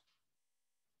best.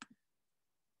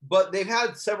 But they've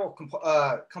had several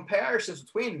comparisons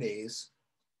between these.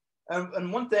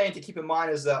 And one thing to keep in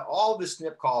mind is that all the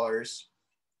SNP callers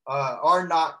are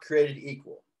not created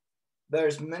equal.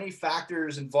 There's many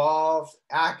factors involved: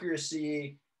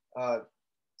 accuracy,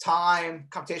 time,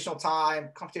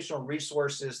 computational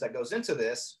resources that goes into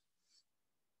this.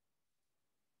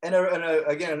 And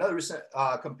again, another recent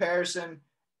comparison,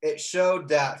 it showed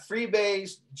that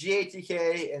Freebase,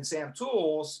 GATK, and SAM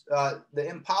tools, the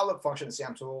impilot function in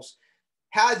SAM tools,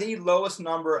 had the lowest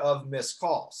number of missed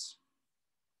calls.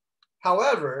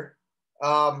 However,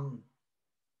 Freebase,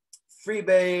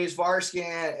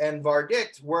 VARSCAN, and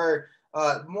VARDICT were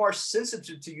more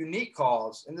sensitive to unique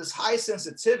calls, and this high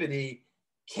sensitivity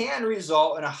can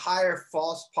result in a higher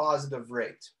false positive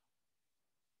rate.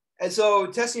 And so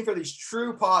testing for these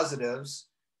true positives,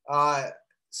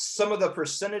 some of the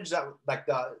percentage that, like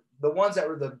the ones that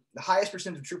were the highest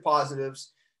percentage of true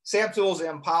positives, SAM tools and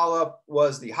Impala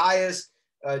was the highest,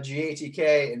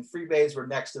 GATK and Freebase were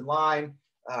next in line,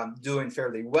 doing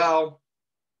fairly well.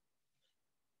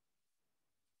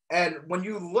 And when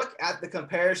you look at the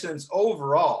comparisons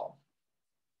overall,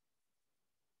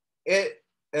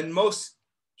 in most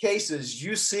cases,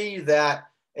 you see that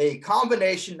a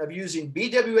combination of using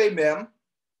BWA-MEM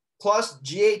plus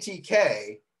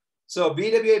GATK, so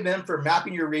BWA-MEM for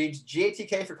mapping your reads,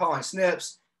 GATK for calling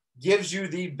SNPs, gives you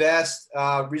the best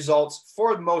results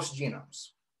for most genomes.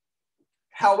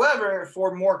 However,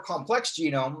 for more complex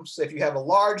genomes, if you have a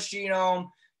large genome,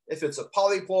 if it's a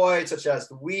polyploid such as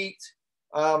the wheat,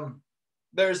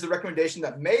 there's the recommendation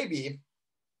that maybe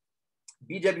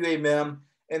BWA-MEM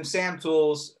and SAM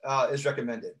tools is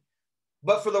recommended.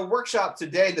 But for the workshop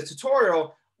today, the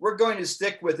tutorial, we're going to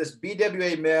stick with this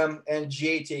BWA-MEM and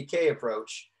GATK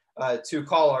approach to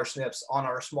call our SNPs on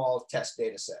our small test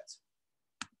data set.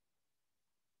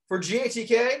 For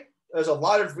GATK, there's a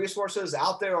lot of resources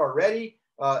out there already,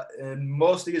 and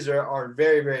most of these are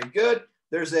very, very good.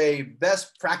 There's a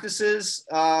best practices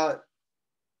kind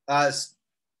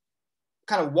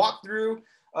of walkthrough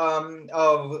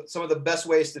of some of the best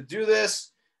ways to do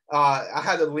this. I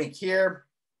have the link here.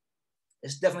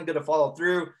 It's definitely going to follow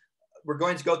through. We're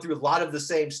going to go through a lot of the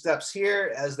same steps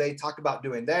here as they talk about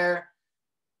doing there.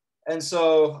 And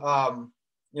so,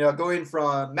 you know, going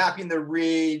from mapping the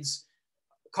reads,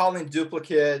 calling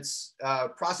duplicates,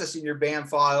 processing your BAM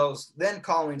files, then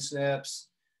calling SNPs,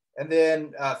 and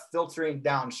then filtering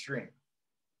downstream.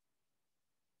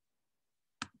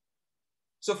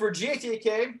 So for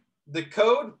GATK, the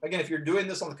code, again, if you're doing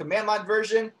this on the command line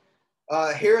version,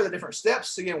 here are the different steps.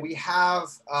 So again, we have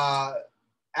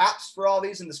apps for all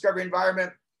these in the discovery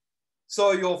environment.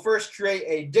 So you'll first create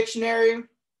a dictionary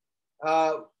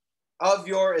of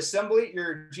your assembly,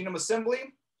 your genome assembly.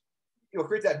 You'll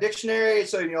create that dictionary,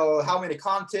 so you know how many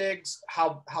contigs,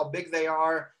 how big they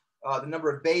are, the number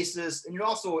of bases, and you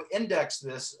also index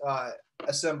this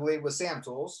assembly with SAM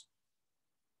tools.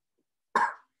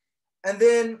 And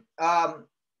then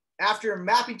after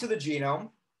mapping to the genome,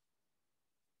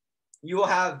 you will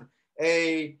have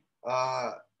a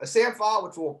SAM file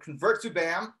which will convert to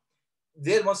BAM.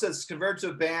 Then once it's converted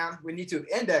to BAM, we need to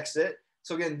index it.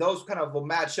 So again, those kind of will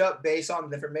match up based on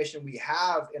the information we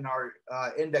have in our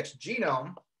indexed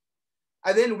genome.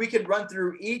 And then we can run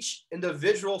through each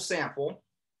individual sample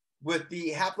with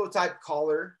the haplotype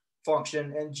caller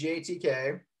function and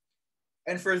GATK.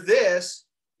 And for this,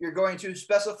 you're going to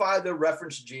specify the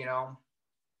reference genome.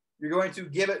 You're going to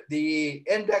give it the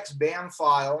index BAM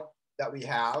file that we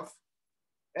have.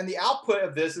 And the output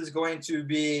of this is going to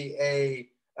be a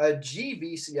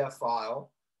GVCF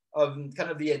file of kind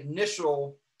of the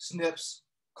initial SNPs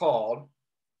called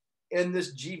in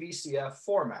this GVCF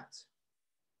format.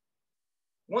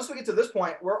 Once we get to this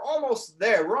point, we're almost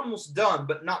there. We're almost done,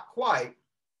 but not quite.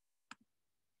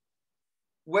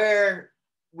 Where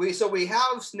we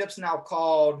have SNPs now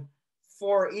called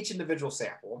for each individual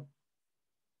sample,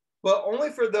 but only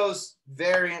for those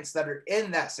variants that are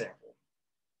in that sample.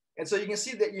 And so you can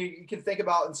see that you can think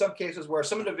about in some cases where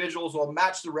some individuals will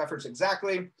match the reference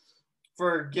exactly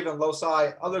for given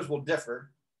loci, others will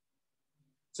differ.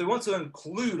 So we want to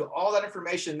include all that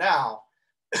information now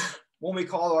when we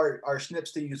call our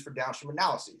SNPs to use for downstream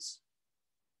analyses.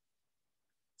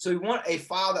 So we want a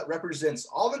file that represents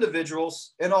all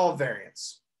individuals and all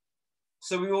variants.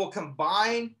 So we will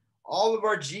combine all of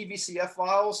our GVCF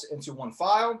files into one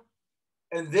file,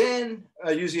 and then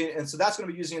so that's going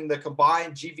to be using the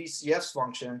combined GVCFs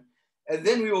function, and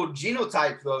then we will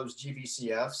genotype those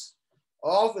GVCFs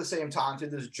all at the same time to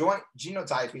this joint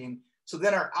genotyping. So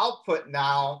then our output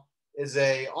now is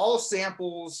all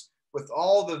samples with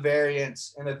all the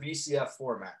variants in a VCF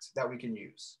format that we can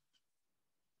use.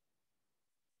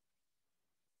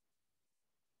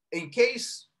 In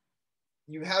case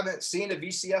you haven't seen a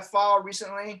VCF file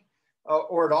recently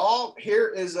or at all, here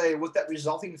is what that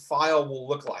resulting file will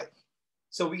look like.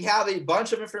 So we have a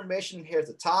bunch of information here at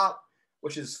the top,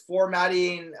 which is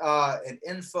formatting and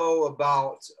info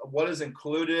about what is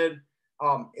included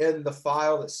in the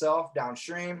file itself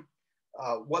downstream,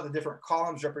 what the different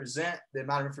columns represent, the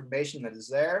amount of information that is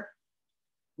there.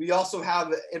 We also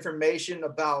have information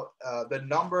about the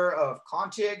number of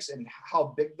contigs and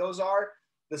how big those are.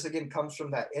 This again comes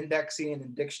from that indexing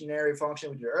and dictionary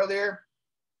function we did earlier.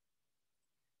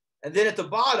 And then at the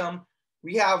bottom,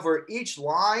 we have where each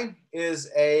line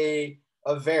is a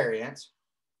variant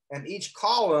and each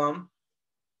column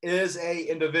is a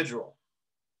individual.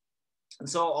 And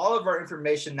so all of our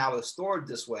information now is stored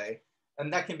this way,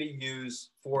 and that can be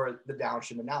used for the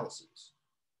downstream analyses.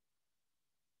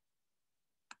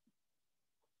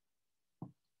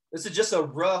 This is just a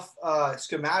rough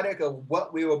schematic of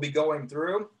what we will be going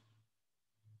through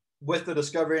with the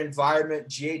discovery environment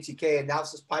GATK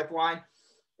analysis pipeline.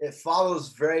 It follows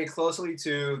very closely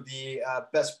to the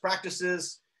best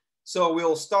practices. So we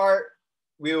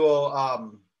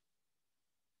will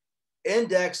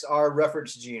index our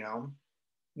reference genome,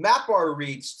 map our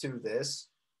reads to this,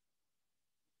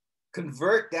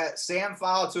 convert that SAM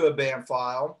file to a BAM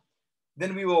file.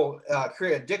 Then we will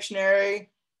create a dictionary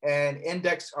and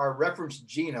index our reference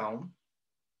genome.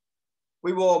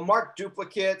 We will mark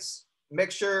duplicates, make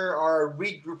sure our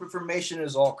read group information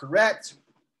is all correct,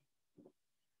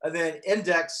 and then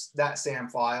index that SAM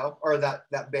file, or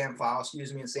that BAM file,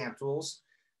 excuse me, in SAM tools.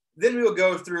 Then we will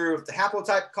go through the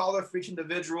haplotype color for each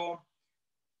individual,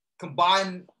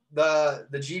 combine the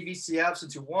GVCFs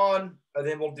into one, and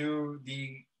then we'll do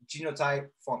the genotype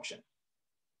function.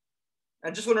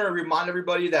 I just want to remind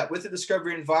everybody that with the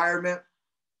discovery environment,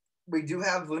 we do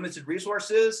have limited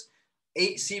resources,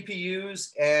 8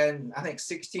 CPUs and I think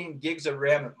 16 gigs of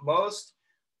RAM at most.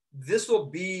 This will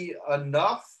be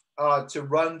enough to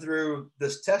run through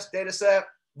this test data set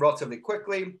relatively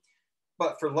quickly.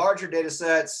 But for larger data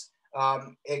sets,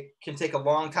 it can take a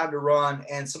long time to run,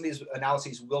 and some of these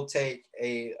analyses will take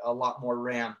a lot more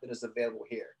RAM than is available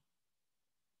here.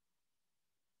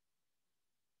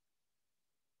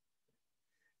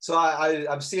 So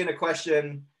I'm seeing a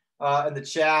question in the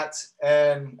chat,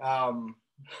 and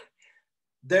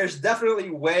there's definitely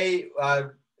way,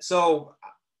 so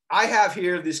I have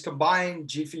here these combined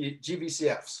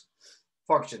GVCFs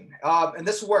function, and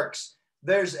this works.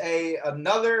 There's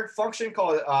another function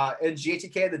called in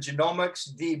GATK, the genomics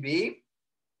DB.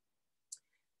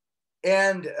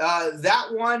 And that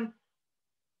one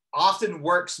often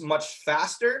works much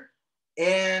faster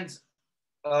and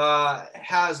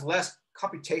has less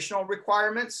computational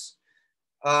requirements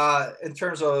in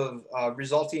terms of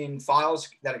resulting files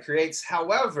that it creates.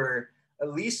 However,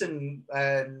 at least in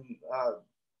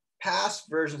past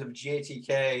versions of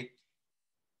GATK,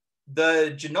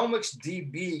 the genomics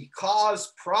DB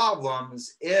cause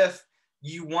problems if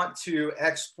you want to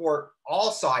export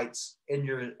all sites in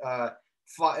your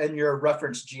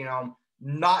reference genome,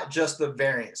 not just the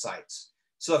variant sites.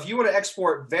 So if you want to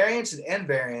export variants and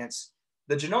invariants,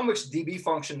 the genomics DB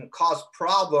function caused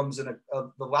problems in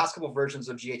the last couple of versions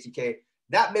of GATK.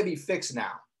 That may be fixed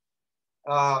now.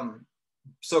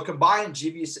 So combined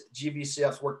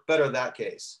GVCFs work better in that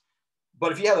case.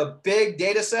 But if you have a big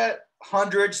data set,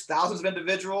 hundreds, thousands of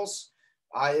individuals,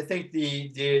 I think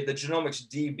the genomics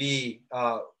DB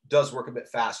does work a bit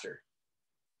faster.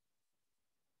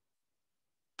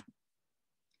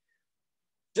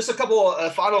 Just a couple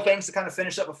of final things to kind of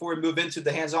finish up before we move into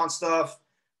the hands-on stuff.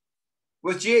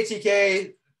 With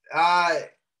GATK,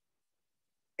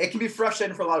 it can be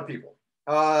frustrating for a lot of people.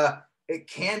 It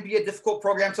can be a difficult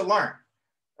program to learn.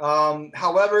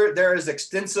 However, there is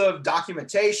extensive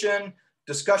documentation,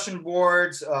 discussion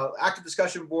boards, active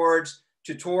discussion boards,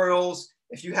 tutorials.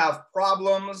 If you have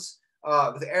problems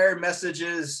with error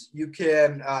messages, you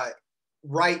can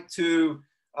write to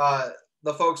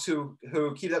the folks who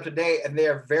keep it up to date, and they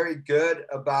are very good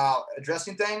about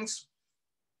addressing things.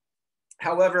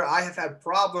 However, I have had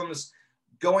problems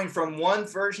going from one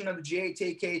version of the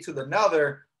GATK to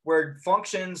another where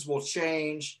functions will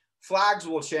change, flags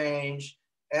will change,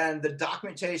 and the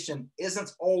documentation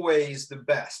isn't always the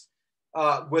best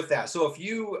with that. So if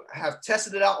you have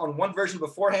tested it out on one version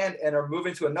beforehand and are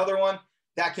moving to another one,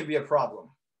 that can be a problem.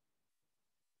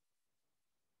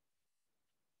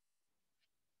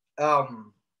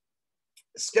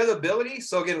 Scalability.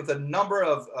 So again, with the number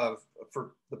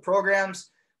for the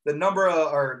programs, the number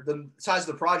of, or the size of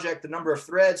the project, the number of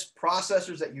threads,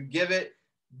 processors that you give it,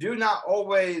 do not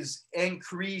always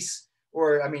increase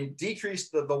or, I mean, decrease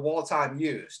the wall time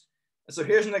used. And so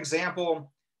here's an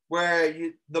example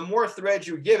where the more threads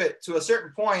you give it, to a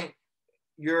certain point,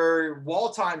 your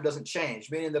wall time doesn't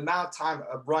change, meaning the amount of time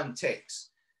a run takes.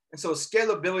 And so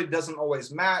scalability doesn't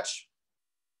always match.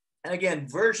 And again,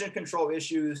 version control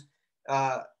issues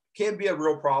can be a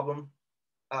real problem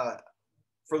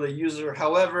for the user.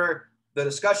 However, the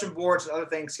discussion boards and other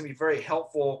things can be very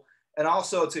helpful, and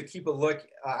also to keep a look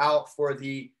out for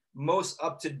the most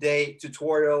up-to-date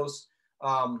tutorials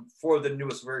for the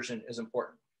newest version is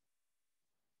important.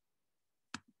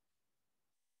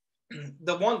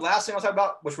 The one last thing I'll talk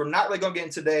about, which we're not really going to get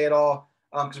into today at all,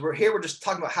 because we're just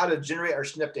talking about how to generate our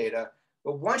SNP data.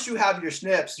 But once you have your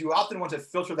SNPs, you often want to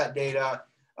filter that data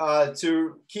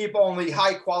to keep only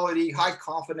high quality, high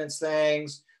confidence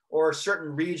things, or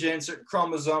certain regions, certain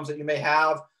chromosomes that you may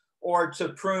have, or to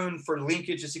prune for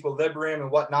linkage, disequilibrium,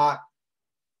 and whatnot.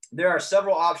 There are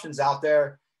several options out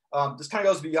there. This kind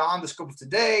of goes beyond the scope of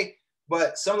today,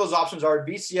 but some of those options are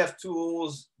VCF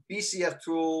tools, BCF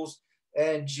tools,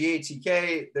 and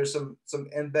GATK. There's some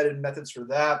embedded methods for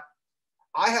that.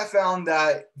 I have found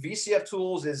that VCF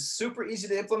tools is super easy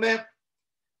to implement.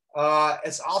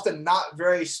 It's often not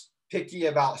very picky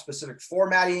about specific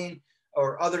formatting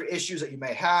or other issues that you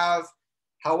may have.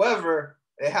 However,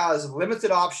 it has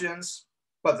limited options,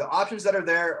 but the options that are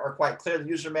there are quite clear in the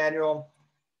user manual.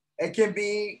 It can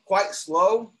be quite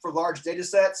slow for large data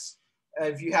sets.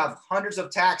 If you have hundreds of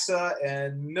taxa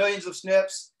and millions of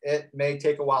SNPs, it may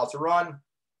take a while to run.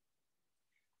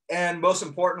 And most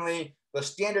importantly, the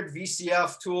standard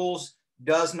VCF tools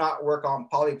does not work on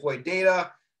polyploid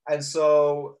data. And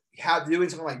so doing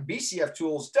something like BCF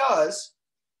tools does.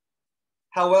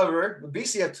 However, the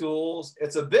BCF tools,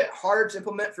 it's a bit harder to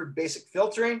implement for basic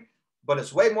filtering, but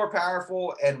it's way more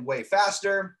powerful and way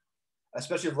faster,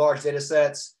 especially with large data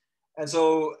sets. And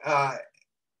so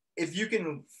if you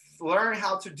can learn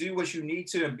how to do what you need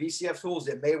to in BCF tools,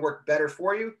 it may work better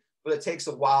for you, but it takes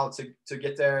a while to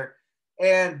get there.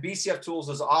 And BCF tools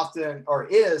is often, or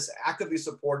is actively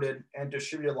supported and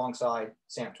distributed alongside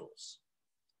SAM tools.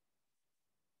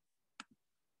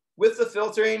 With the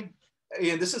filtering,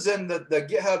 and this is in the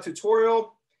GitHub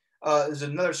tutorial, there's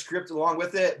another script along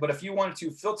with it, but if you wanted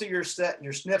to filter your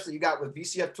SNPs that you got with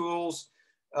VCF tools,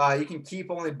 you can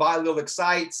keep only biallelic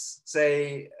sites,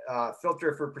 say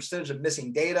filter for percentage of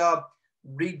missing data,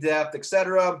 read depth,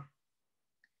 etc.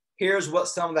 Here's what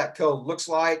some of that code looks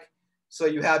like. So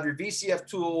you have your VCF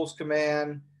tools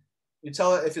command. You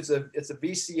tell it if it's a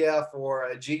VCF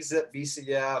or a gzip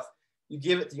VCF. You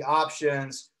give it the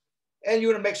options, and you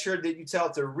want to make sure that you tell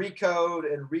it to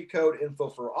recode and recode info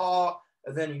for all,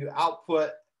 and then you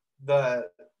output the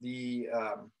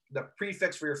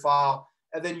prefix for your file,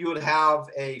 and then you would have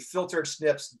a filtered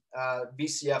SNPs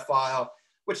VCF file,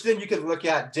 which then you can look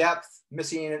at depth,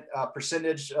 missing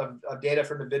percentage of data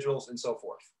from individuals, and so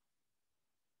forth.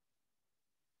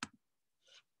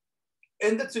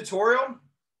 In the tutorial,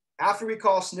 after we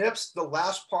call SNPs, the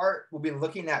last part will be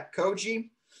looking at Koji,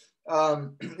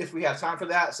 if we have time for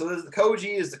that. So the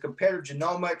Koji is the comparative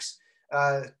genomics.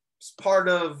 It's part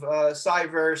of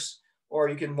Cyverse, or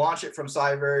you can launch it from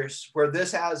Cyverse, where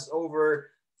this has over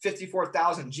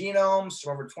 54,000 genomes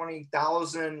from over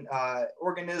 20,000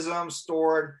 organisms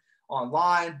stored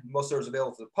online. Most of those are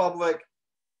available to the public.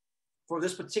 For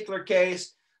this particular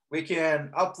case, we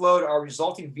can upload our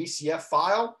resulting VCF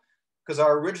file, because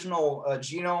our original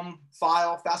genome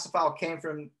file, FASTA file, came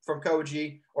from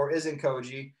Koji, or is in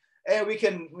Koji. And we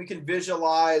can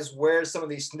visualize where some of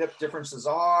these SNP differences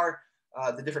are,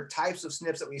 the different types of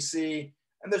SNPs that we see.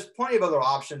 And there's plenty of other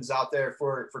options out there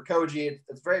for Koji.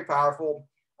 It's very powerful,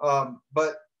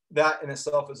 but that in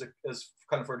itself is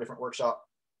kind of for a different workshop.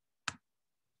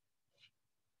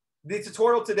 The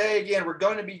tutorial today, again, we're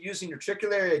going to be using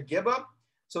Utricularia GIBA.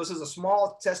 So this is a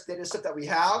small test data set that we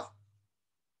have.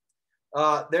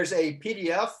 There's a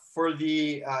PDF for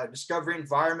the Discovery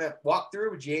Environment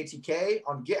walkthrough with GATK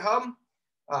on GitHub.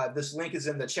 This link is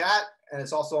in the chat, and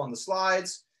it's also on the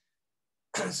slides.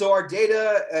 So our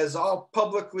data is all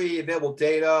publicly available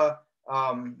data.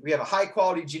 We have a high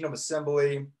quality genome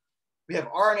assembly. We have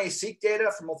RNA-seq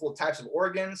data for multiple types of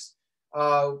organs.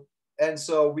 And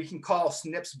so we can call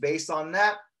SNPs based on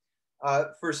that.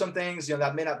 For some things,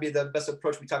 that may not be the best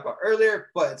approach we talked about earlier,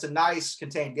 but it's a nice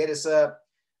contained data set.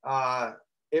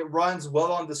 It runs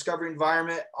well on Discovery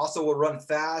Environment. Also will run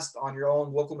fast on your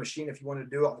own local machine if you want to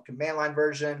do it on the command line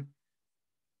version.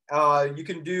 You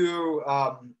can do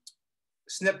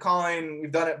SNP calling,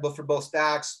 we've done it for both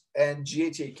stacks and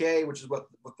GATK, which is what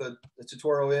the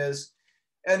tutorial is.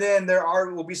 And then there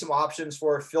will be some options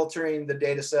for filtering the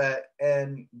data set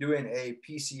and doing a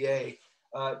PCA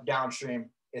downstream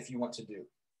if you want to do.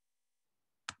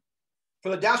 For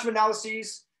the downstream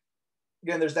analyses,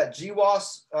 again, there's that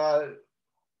GWAS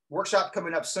workshop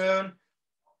coming up soon.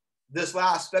 This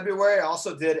last February, I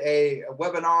also did a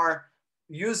webinar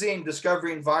using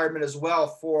discovery environment as well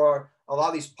for a lot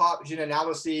of these pop gene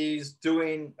analyses,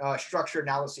 doing structure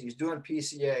analyses, doing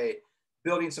PCA,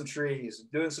 building some trees,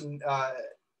 doing some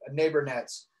neighbor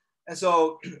nets. And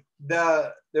so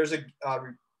there's a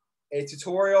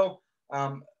tutorial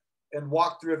and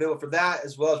walkthrough available for that,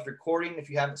 as well as recording if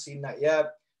you haven't seen that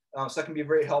yet. So that can be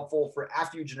very helpful for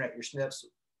after you generate your SNPs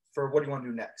for what do you want to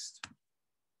do next.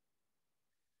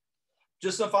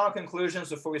 Just some final conclusions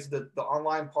before we get to the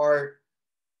online part.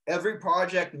 Every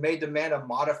project may demand a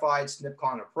modified SNP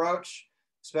calling approach,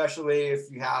 especially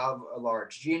if you have a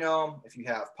large genome, if you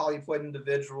have polyploid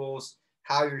individuals,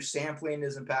 how your sampling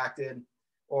is impacted,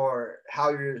 or how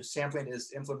your sampling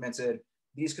is implemented.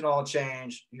 These can all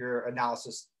change your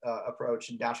analysis approach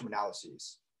and downstream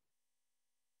analyses.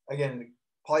 Again,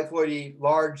 polyploidy,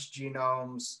 large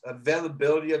genomes,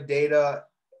 availability of data,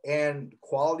 and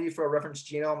quality for a reference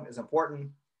genome is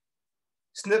important.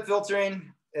 SNP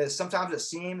filtering is sometimes it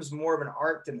seems more of an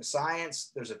art than a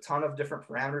science. There's a ton of different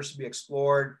parameters to be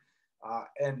explored,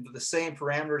 and the same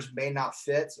parameters may not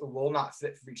fit or will not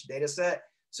fit for each data set.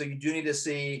 So you do need to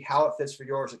see how it fits for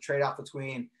yours, a trade-off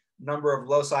between number of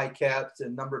loci kept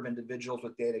and number of individuals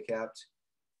with data kept.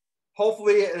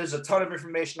 Hopefully there's a ton of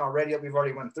information already that we've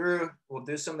already went through. We'll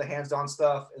do some of the hands-on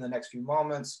stuff in the next few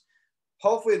moments.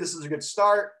 Hopefully this is a good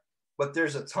start, but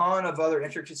there's a ton of other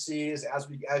intricacies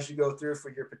as you go through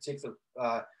for your particular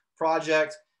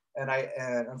project. And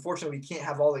unfortunately we can't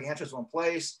have all the answers in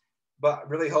place, but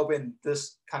really hoping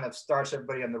this kind of starts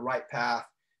everybody on the right path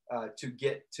to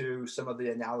get to some of the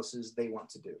analysis they want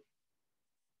to do.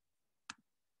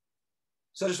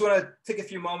 So I just want to take a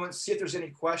few moments, see if there's any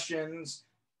questions,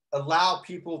 allow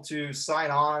people to sign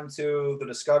on to the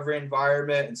discovery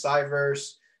environment in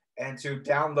Cyverse and to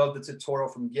download the tutorial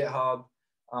from GitHub.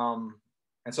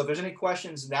 And so if there's any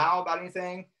questions now about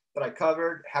anything that I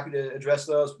covered, happy to address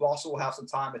those. But also we'll have some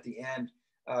time at the end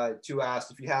to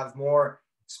ask. If you have more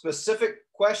specific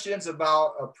questions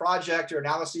about a project or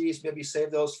analyses, maybe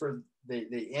save those for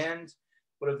the end.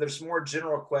 But if there's more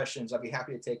general questions, I'd be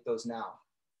happy to take those now.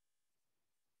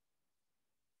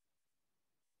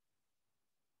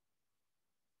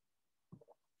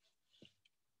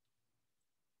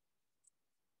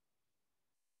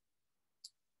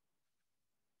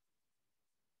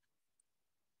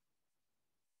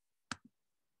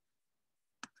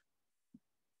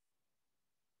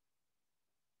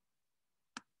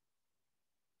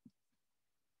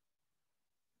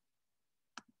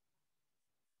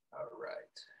 All right.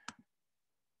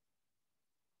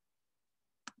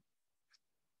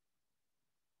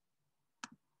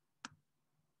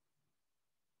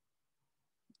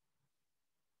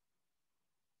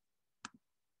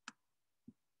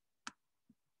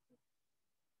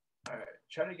 All right,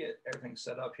 trying to get everything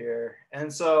set up here.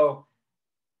 And so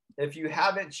if you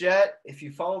haven't yet, if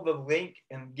you follow the link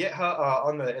in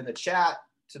GitHub in the chat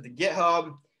to the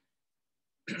GitHub,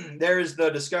 there's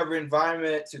the discovery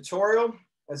environment tutorial.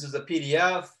 This is a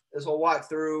PDF. This will walk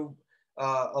through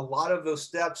a lot of those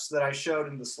steps that I showed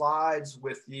in the slides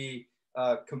with the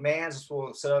commands. This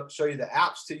will show you the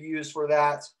apps to use for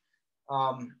that.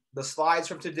 The slides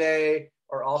from today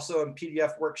are also in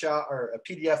PDF workshop or a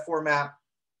PDF format.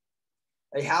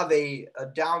 They have a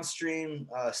downstream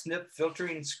SNP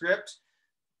filtering script.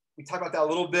 We talked about that a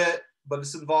little bit, but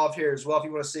it's involved here as well if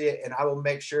you want to see it. And I will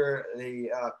make sure the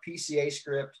PCA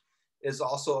script is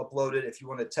also uploaded if you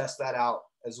want to test that out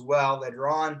as well later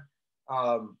on.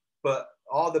 But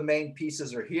all the main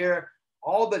pieces are here.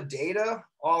 All the data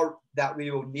that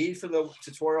we will need for the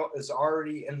tutorial is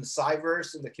already in the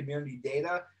Cyverse in the community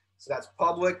data. So that's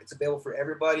public. It's available for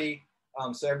everybody.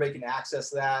 So everybody can access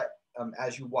that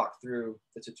as you walk through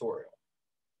the tutorial.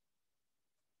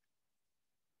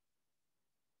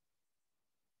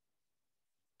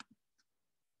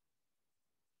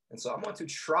 And so I'm going to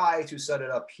try to set it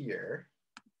up here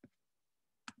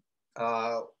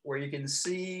where you can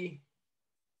see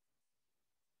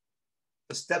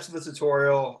the steps of the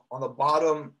tutorial on the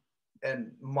bottom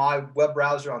and my web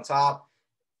browser on top.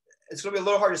 It's going to be a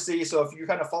little hard to see. So if you're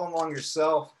kind of following along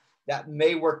yourself, that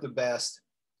may work the best.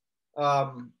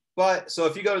 But so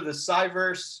if you go to the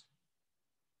Cyverse,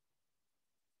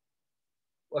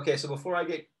 okay, so before I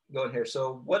get going here,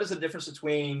 so what is the difference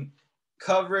between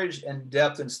coverage and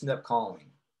depth in SNP calling.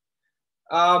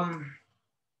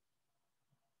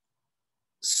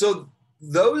 So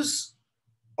those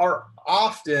are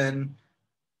often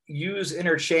used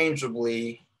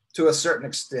interchangeably to a certain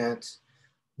extent.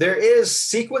 There is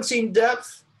sequencing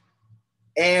depth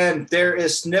and there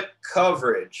is SNP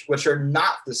coverage, which are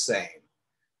not the same.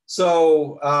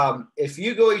 So if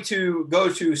you go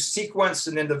to sequence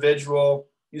an individual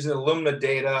using Illumina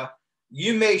data,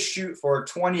 you may shoot for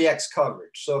 20x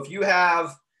coverage. So if you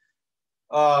have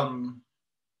a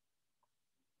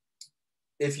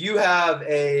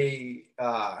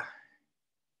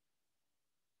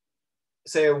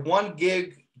say a 1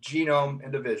 gig genome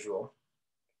individual,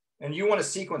 and you want to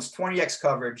sequence 20x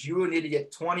coverage, you will need to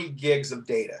get 20 gigs of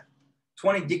data,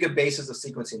 20 gigabases of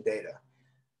sequencing data.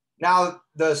 Now,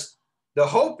 the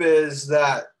hope is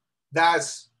that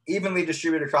that's evenly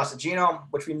distributed across the genome,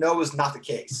 which we know is not the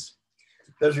case.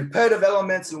 There's repetitive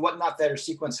elements and whatnot that are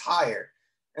sequenced higher.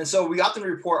 And so we often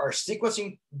report our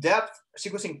sequencing depth,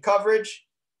 sequencing coverage,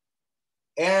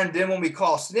 and then when we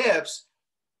call SNPs,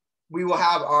 we will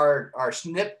have our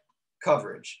SNP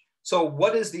coverage. So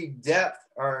what is the depth,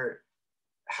 or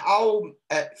how,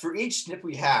 for each SNP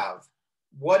we have,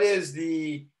 what is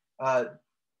the,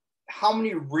 how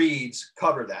many reads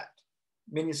cover that?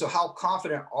 Meaning, so how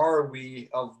confident are we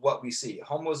of what we see,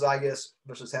 homozygous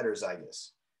versus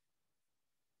heterozygous?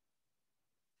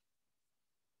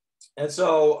 And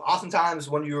so oftentimes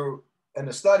when you're in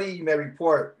a study, you may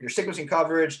report your sequencing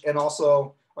coverage and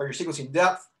also, or your sequencing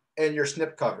depth and your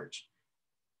SNP coverage.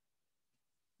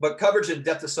 But coverage and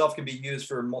depth itself can be used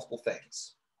for multiple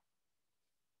things.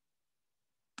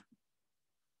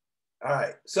 All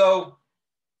right, so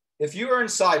if you are in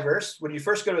Cyverse, when you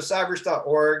first go to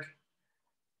cyverse.org,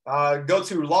 go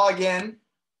to login.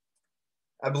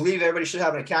 I believe everybody should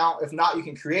have an account. If not, you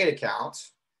can create an account.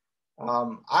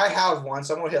 I have one,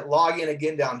 so I'm going to hit login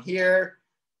again down here,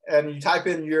 and you type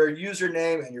in your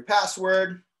username and your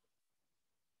password.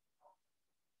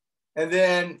 And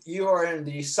then you are in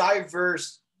the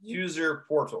Cyverse user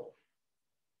portal.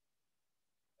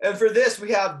 And for this,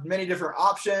 we have many different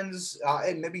options.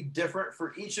 It may be different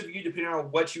for each of you depending on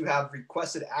what you have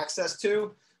requested access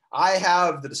to. I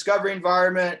have the discovery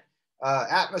environment,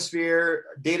 atmosphere,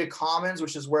 data commons,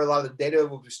 which is where a lot of the data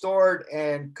will be stored,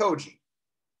 and Koji,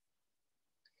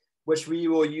 which we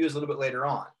will use a little bit later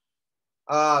on.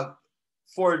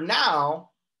 For now,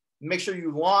 make sure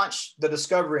you launch the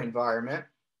discovery environment.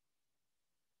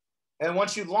 And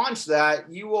once you launch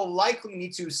that, you will likely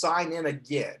need to sign in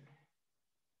again.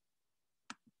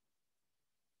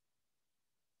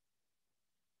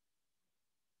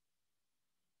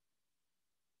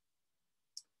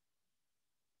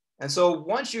 And so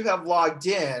once you have logged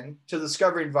in to the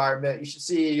discovery environment, you should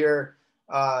see your,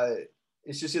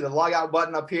 you should see the logout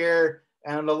button up here.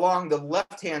 And along the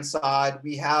left-hand side,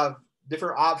 we have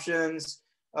different options,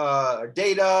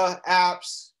 data,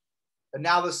 apps,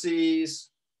 analyses,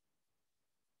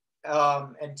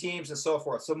 and teams and so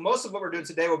forth. So most of what we're doing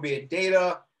today will be in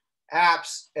data,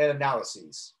 apps, and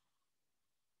analyses.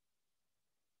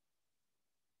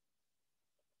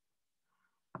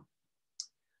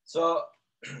 So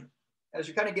as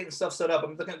you're kind of getting stuff set up,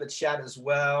 I'm looking at the chat as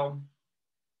well.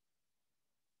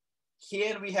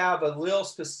 Can we have a little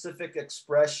specific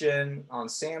expression on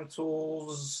SAM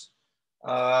tools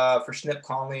for SNP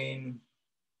calling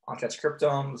on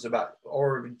transcriptomes about,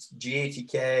 or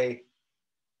GATK?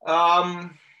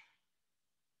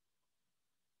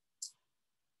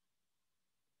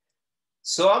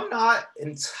 So I'm not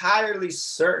entirely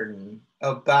certain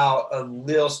about a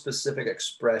little specific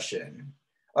expression,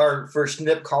 or for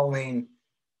SNP calling,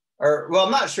 or well,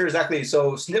 I'm not sure exactly.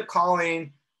 So SNP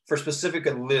calling for specific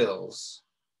alleles.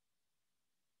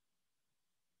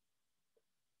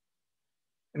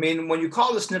 I mean, when you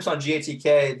call the SNPs on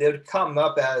GATK, they would come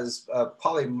up as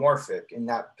polymorphic in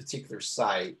that particular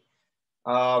site.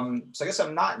 So I guess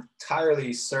I'm not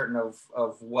entirely certain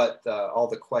of what all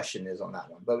the question is on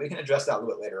that one, but we can address that a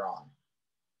little bit later on.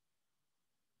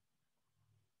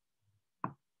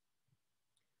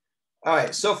 All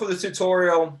right, so for the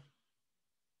tutorial,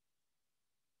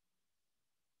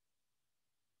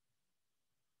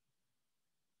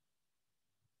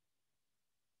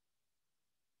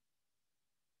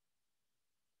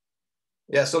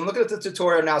 yeah, so I'm looking at the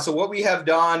tutorial now. So what we have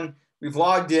done, we've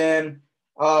logged in.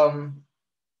 The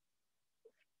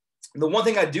one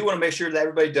thing I do want to make sure that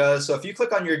everybody does, so if you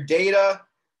click on your data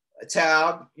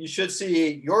tab, you should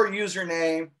see your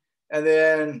username, and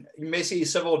then you may see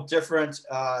several different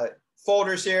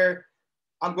folders here.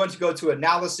 I'm going to go to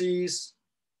analyses.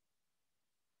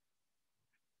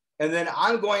 And then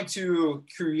I'm going to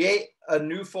create a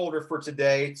new folder for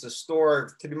today to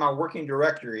store, to be my working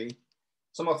directory.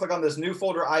 So I'm gonna click on this new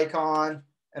folder icon,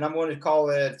 and I'm going to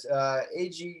call it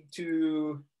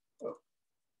AG2PI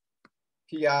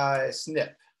SNP.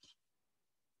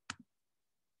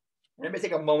 And it may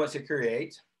take a moment to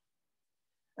create.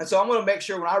 And so I'm going to make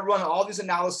sure when I run all these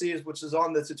analyses, which is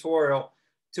on the tutorial,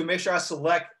 to make sure I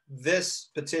select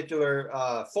this particular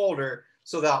folder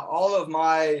so that all of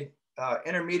my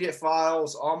intermediate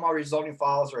files, all my resulting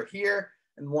files are here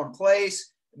in one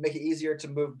place, and make it easier to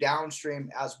move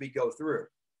downstream as we go through.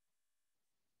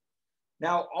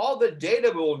 Now, all the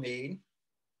data we'll need,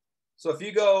 so if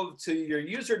you go to your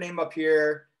username up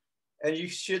here, and you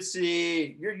should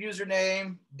see your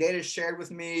username, data shared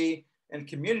with me, and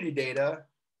community data.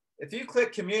 If you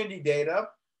click community data,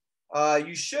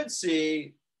 you should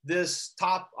see this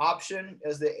top option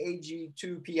as the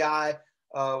AG2PI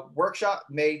workshop,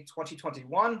 May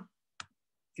 2021.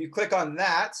 If you click on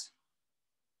that,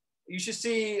 you should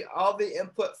see all the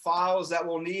input files that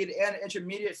we'll need and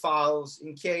intermediate files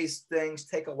in case things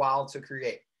take a while to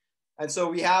create. And so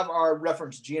we have our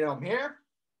reference genome here.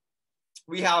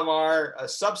 We have our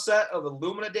subset of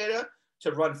Illumina data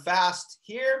to run fast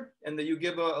here in the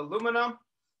UGIBA Illumina.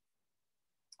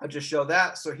 I'll just show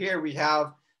that. So here we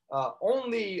have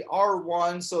only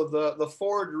R1, so the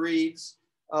forward reads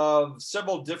of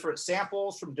several different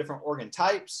samples from different organ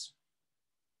types.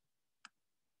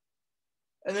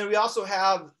 And then we also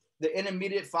have the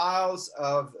intermediate files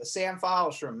of SAM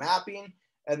files for mapping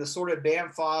and the sorted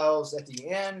BAM files at the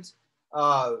end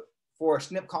for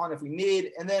SNP calling if we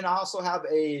need. And then I also have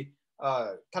a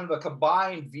kind of a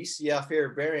combined VCF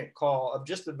here variant call of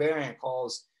just the variant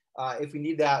calls if we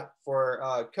need that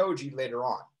for Koji later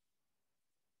on.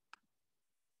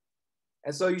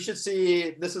 And so you should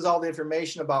see this is all the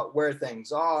information about where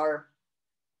things are.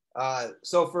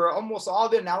 So for almost all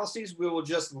the analyses, we will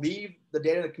just leave the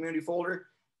data in the community folder.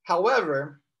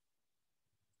 However,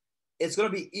 it's going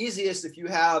to be easiest if you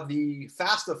have the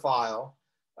FASTA file,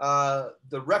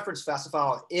 the reference FASTA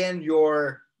file in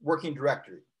your working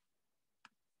directory.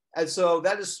 And so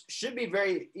that should be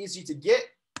very easy to get.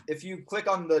 If you click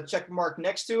on the check mark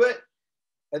next to it,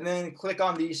 and then click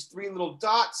on these three little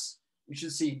dots, you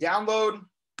should see download.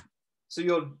 So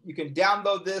you can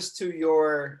download this to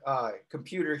your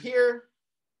computer here.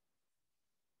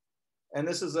 And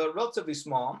this is relatively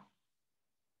small.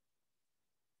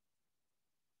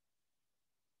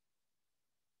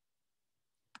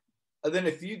 And then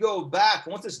if you go back,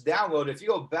 once it's downloaded, if you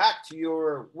go back to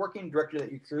your working directory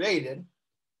that you created,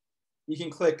 you can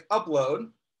click upload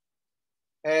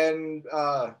and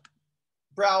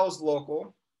browse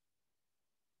local.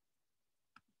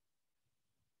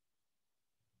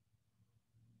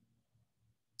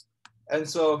 And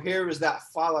so here is that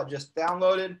file I just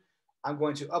downloaded. I'm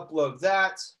going to upload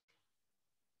that.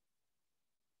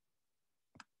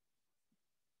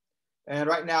 And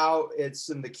right now it's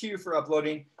in the queue for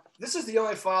uploading. This is the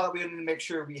only file that we need to make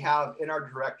sure we have in our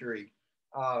directory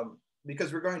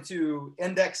because we're going to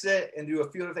index it and do a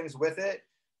few other things with it.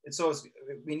 And so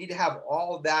we need to have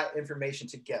all of that information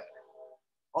together.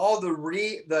 All the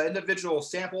individual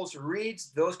samples,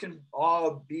 reads, those can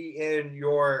all be in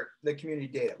the community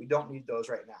data. We don't need those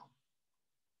right now.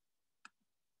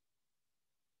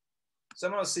 So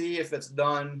I'm going to see if it's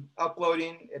done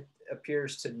uploading. It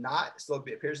appears to not. It still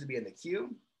appears to be in the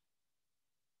queue.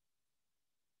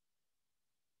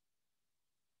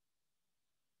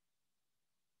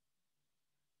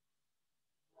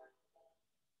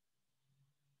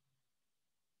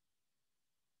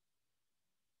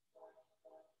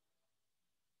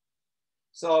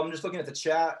 So I'm just looking at the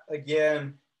chat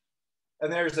again,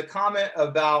 and there's a comment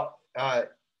about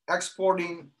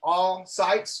exporting all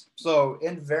sites, so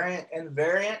invariant and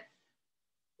variant.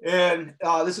 And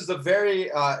this is a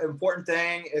very important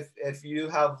thing. If you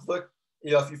have looked,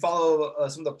 if you follow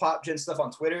some of the PopGen stuff on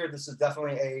Twitter, this is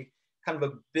definitely a kind of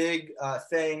a big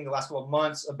thing the last couple of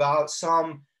months about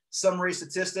some summary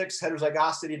statistics,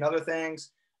 heterozygosity and other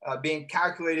things being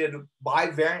calculated by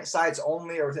variant sites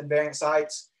only or within variant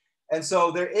sites. And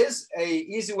so there is an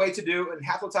easy way to do in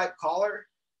haplotype caller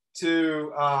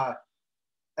to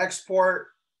export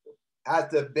at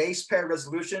the base pair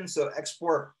resolution. So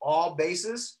export all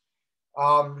bases.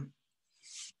 And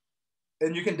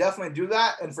you can definitely do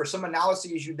that. And for some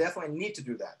analyses, you definitely need to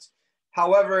do that.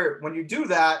 However, when you do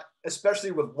that,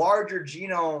 especially with larger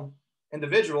genome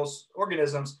individuals,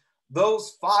 organisms,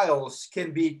 those files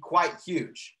can be quite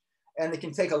huge and it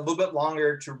can take a little bit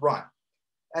longer to run.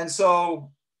 And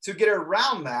so to get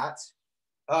around that,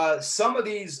 some of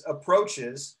these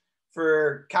approaches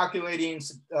for calculating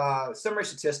summary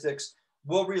statistics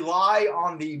will rely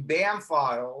on the BAM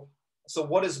file, so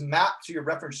what is mapped to your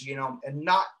reference genome, and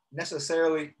not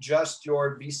necessarily just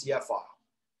your VCF file.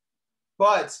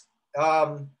 But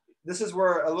this is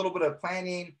where a little bit of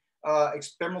planning,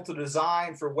 experimental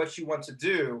design for what you want to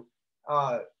do,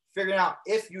 figuring out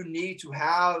if you need to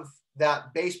have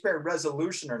that base pair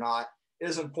resolution or not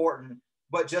is important.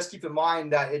 But just keep in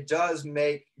mind that it does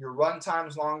make your run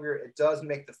times longer. It does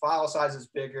make the file sizes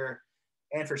bigger.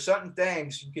 And for certain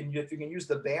things, if you can use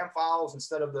the BAM files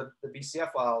instead of the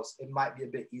VCF files, it might be a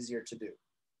bit easier to do.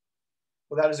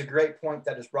 Well, that is a great point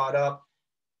that is brought up.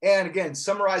 And again,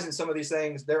 summarizing some of these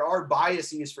things, there are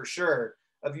biases for sure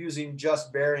of using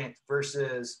just variant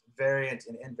versus variant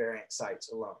and invariant sites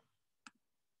alone.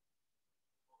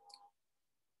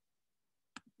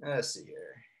 Let's see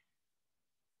here.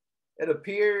 It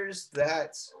appears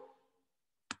that,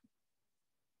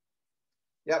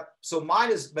 yep, so mine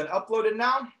has been uploaded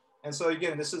now. And so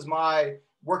again, this is my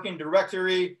working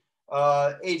directory,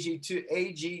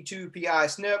 AG2PI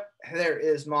SNP. There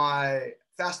is my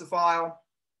FASTA file.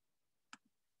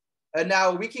 And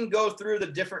now we can go through the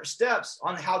different steps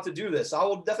on how to do this. I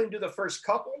will definitely do the first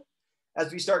couple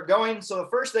as we start going. So the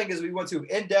first thing is we want to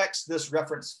index this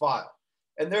reference file.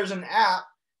 And there's an app.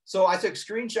 So I took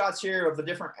screenshots here of the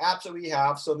different apps that we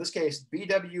have. So in this case,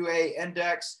 BWA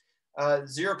index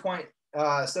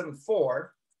 0.74.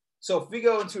 So if we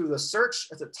go into the search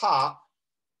at the top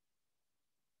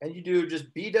and you do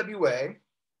just BWA,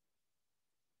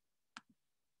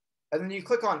 and then you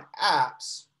click on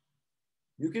apps,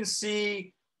 you can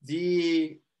see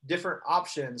the different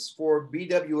options for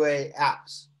BWA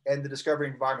apps and the discovery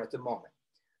environment at the moment.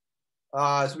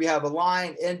 So we have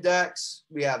align, index,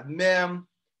 we have MIM.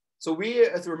 So we,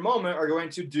 at the moment, are going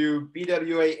to do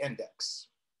BWA index.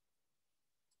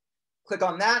 Click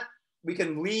on that. We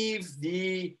can leave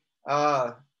the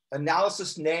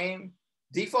analysis name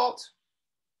default.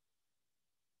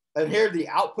 And here, the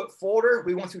output folder,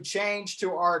 we want to change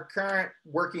to our current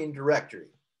working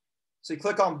directory. So you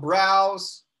click on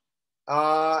browse,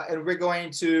 and we're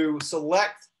going to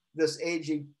select this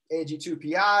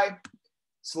AG2PI,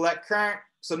 select current.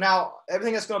 So now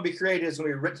everything that's going to be created is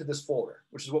going to be written to this folder,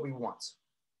 which is what we want.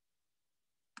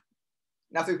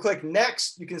 Now, if we click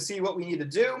next, you can see what we need to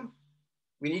do.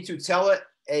 We need to tell it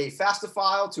a FASTA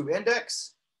file to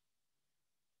index.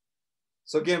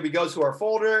 So again, we go to our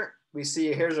folder. We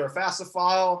see here's our FASTA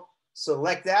file.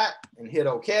 Select that and hit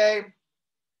OK.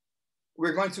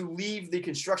 We're going to leave the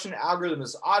construction algorithm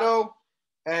as auto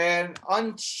and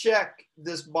uncheck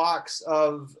this box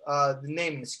of the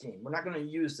naming scheme. We're not going to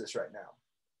use this right now.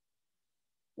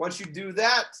 Once you do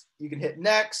that, you can hit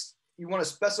next. You want to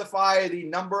specify the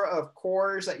number of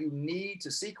cores that you need to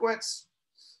sequence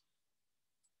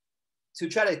to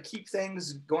try to keep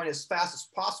things going as fast as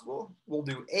possible. We'll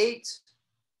do 8.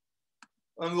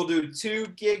 And we'll do 2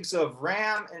 gigs of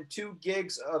RAM and 2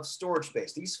 gigs of storage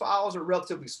space. These files are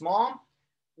relatively small.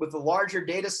 With the larger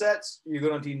data sets, you're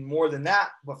going to need more than that.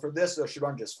 But for this, it should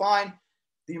run just fine.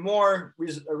 The more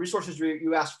resources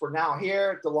you ask for now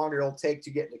here, the longer it'll take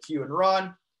to get in the queue and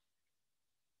run.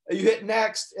 You hit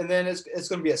next, and then it's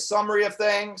going to be a summary of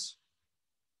things,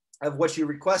 of what you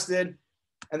requested,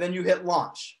 and then you hit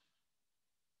launch.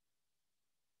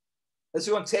 This is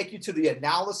going to take you to the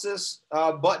analysis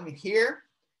button here.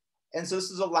 And so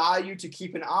this is allow you to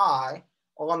keep an eye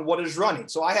on what is running.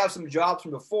 So I have some jobs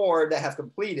from before that have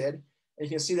completed, and you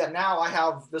can see that now I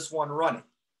have this one running.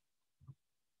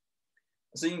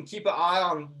 So you can keep an eye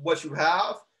on what you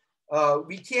have.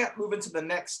 We can't move into the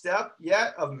next step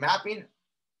yet of mapping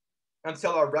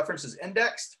until our reference is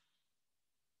indexed.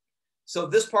 So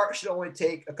this part should only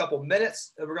take a couple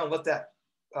minutes, and we're going to let that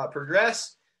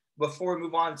progress before we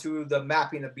move on to the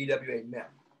mapping of BWA MIM.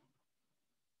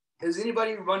 Is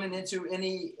anybody running into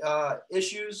any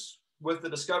issues with the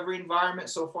discovery environment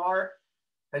so far?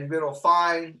 Have you been able to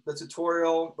find the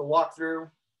tutorial, the walkthrough,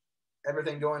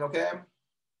 everything going okay?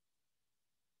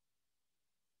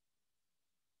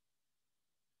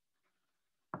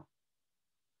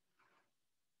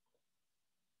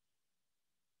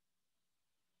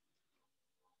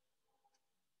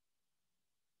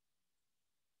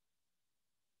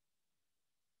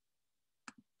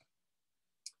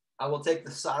 I will take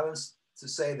the silence to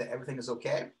say that everything is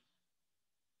okay.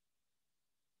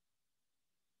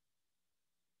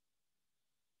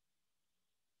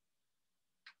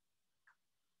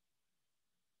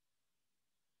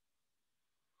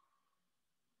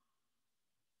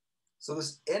 So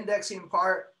this indexing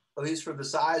part, at least for the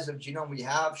size of genome we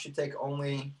have, should take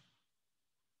only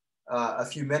a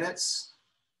few minutes.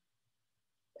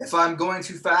 If I'm going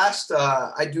too fast,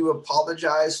 I do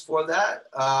apologize for that.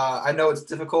 I know it's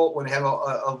difficult when you have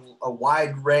a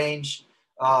wide range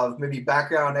of maybe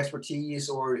background expertise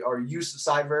or use of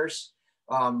SciVerse.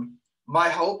 My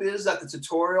hope is that the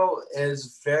tutorial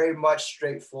is very much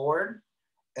straightforward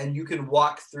and you can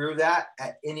walk through that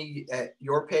at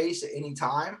your pace at any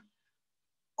time.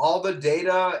 All the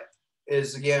data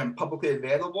is, again, publicly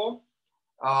available.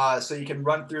 So you can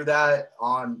run through that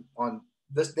on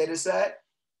this data set.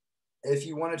 If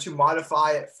you wanted to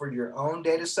modify it for your own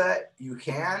data set, you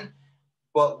can,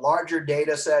 but larger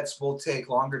data sets will take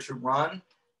longer to run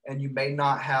and you may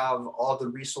not have all the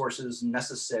resources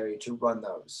necessary to run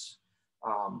those.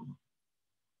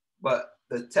 But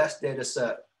the test data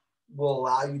set will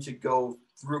allow you to go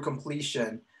through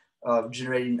completion of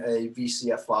generating a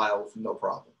VCF file with no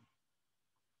problem.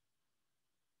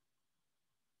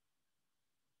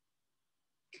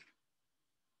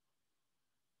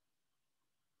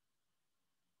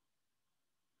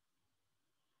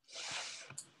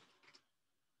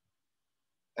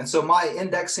 And so my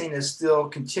indexing is still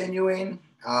continuing.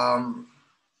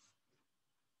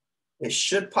 It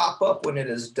should pop up when it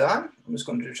is done. I'm just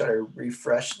going to try to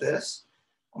refresh this.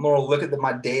 I'm going to look at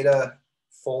my data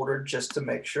folder just to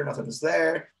make sure nothing's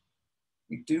there.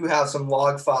 We do have some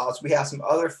log files. We have some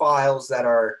other files that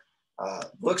are,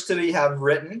 looks to be have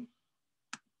written.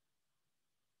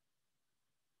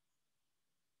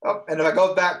 Oh, and if I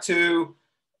go back to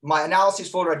my analyses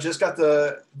folder, I just got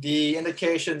the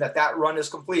indication that that run is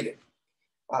completed.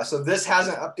 So this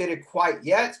hasn't updated quite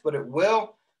yet, but it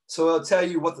will. So it'll tell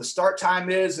you what the start time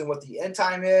is and what the end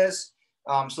time is.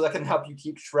 So that can help you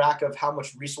keep track of how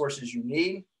much resources you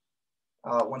need.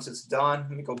 Once it's done,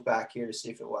 let me go back here to see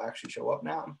if it will actually show up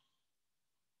now.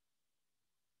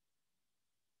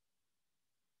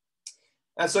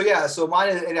 And so, yeah, so mine,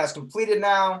 it has completed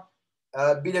now.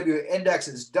 BW index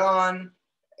is done.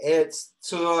 It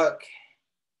took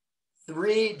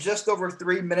just over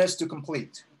 3 minutes to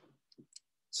complete.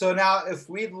 So now if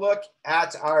we look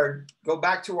at go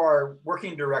back to our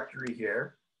working directory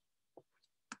here.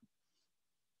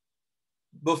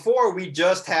 Before we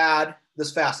just had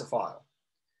this FASTA file.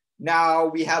 Now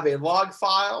we have a log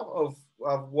file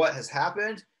of what has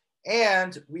happened,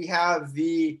 and we have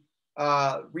the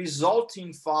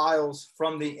resulting files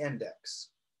from the index.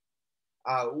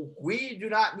 We do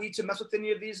not need to mess with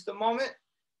any of these at the moment.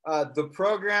 The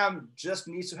program just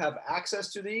needs to have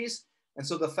access to these. And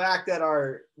so the fact that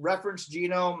our reference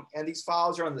genome and these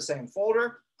files are in the same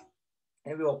folder,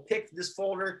 and we will pick this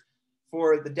folder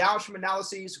for the downstream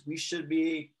analyses, we should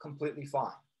be completely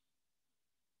fine.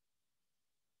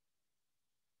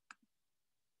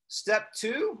 Step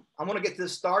 2, I'm going to get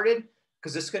this started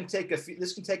because this can take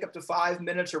up to 5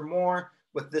 minutes or more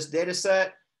with this data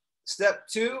set. Step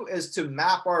 2 is to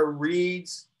map our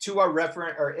reads to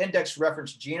our index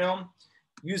reference genome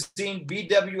using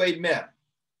BWA-MEM.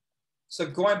 So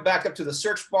going back up to the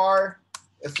search bar,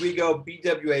 if we go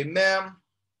BWA-MEM,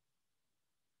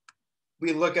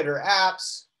 we look at our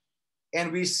apps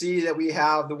and we see that we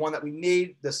have the one that we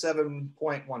need, the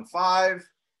 7.15.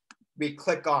 We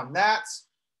click on that.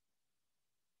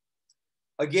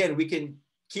 Again, we can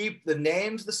keep the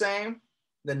names the same,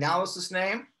 the analysis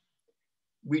name.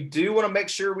 We do want to make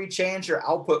sure we change our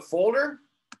output folder.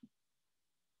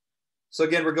 So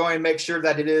again, we're going to make sure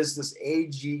that it is this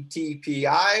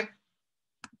AG2PI.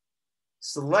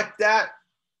 Select that.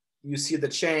 You see the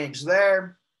change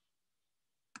there.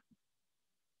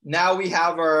 Now we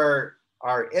have our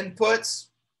inputs.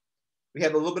 We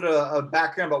have a little bit of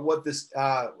background about what this,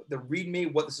 the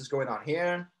README, what this is going on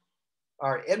here.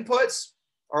 Our inputs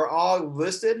are all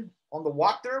listed on the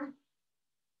walkthrough.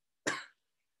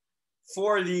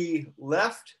 For the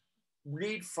left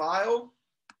read file,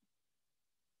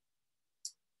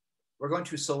 we're going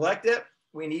to select it.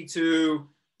 We need to,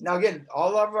 now again,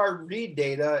 all of our read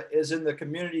data is in the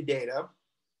community data.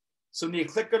 So we need to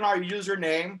click on our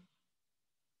username,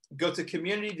 go to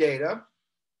community data.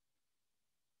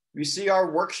 We see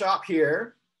our workshop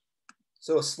here.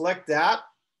 So select that.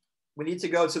 We need to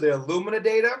go to the Illumina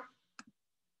data,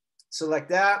 select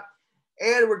that.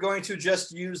 And we're going to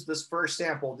just use this first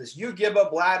sample, this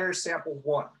UGIBA bladder sample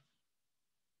 1.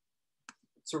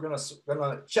 So we're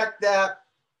gonna check that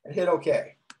and hit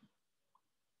OK.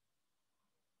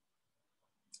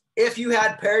 If you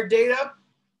had paired data,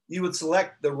 you would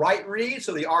select the right read,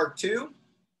 so the R2.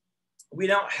 We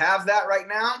don't have that right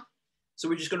now, so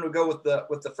we're just going to go with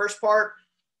the first part.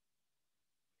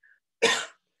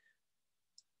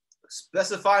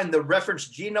 Specifying the reference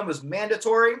genome is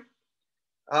mandatory.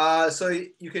 So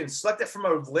you can select it from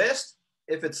a list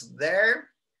if it's there.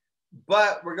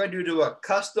 but we're going to do a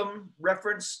custom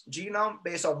reference genome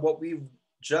based on what we've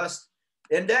just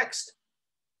indexed.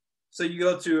 So you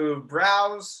go to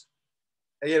browse,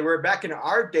 again, we're back in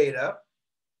our data.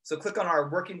 So click on our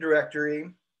working directory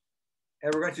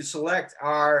and we're going to select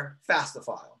our FASTA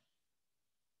file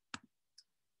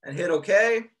and hit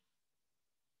OK.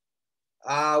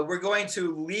 We're going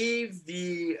to leave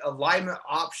the alignment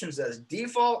options as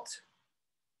default.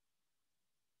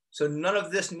 So none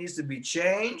of this needs to be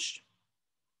changed.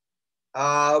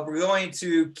 We're going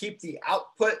to keep the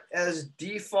output as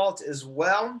default as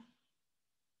well.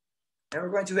 And we're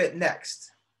going to hit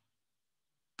next.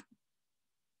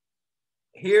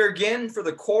 Here again for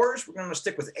the cores, we're going to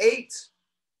stick with 8.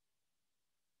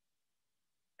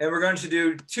 And we're going to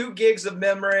do 2 gigs of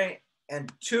memory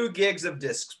and 2 gigs of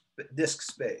disk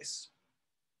space.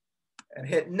 And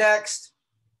hit next.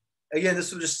 Again,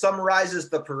 this just summarizes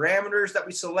the parameters that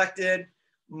we selected.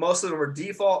 Most of them were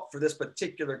default for this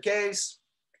particular case.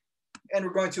 And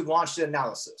we're going to launch the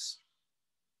analysis.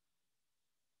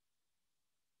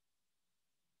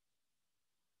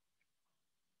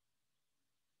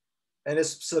 And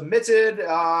it's submitted.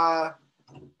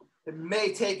 It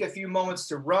may take a few moments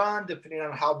to run, depending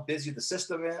on how busy the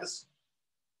system is.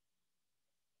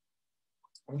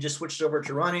 We just switched over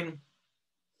to running.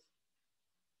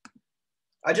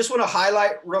 I just want to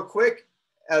highlight real quick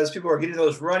as people are getting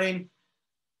those running.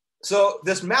 So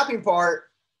this mapping part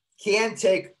can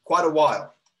take quite a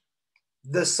while.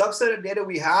 The subset of data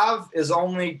we have is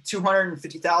only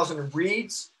 250,000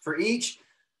 reads for each.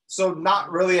 So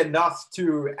not really enough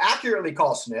to accurately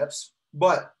call SNPs,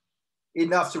 but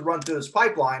enough to run through this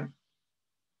pipeline.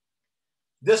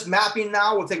 This mapping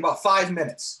now will take about 5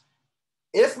 minutes.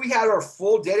 If we had our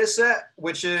full data set,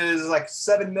 which is like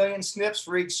 7 million SNPs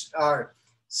for each,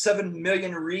 7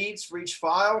 million reads for each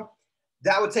file,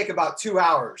 that would take about 2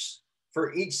 hours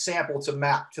for each sample to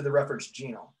map to the reference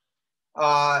genome.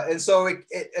 And so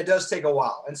it does take a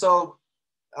while. And so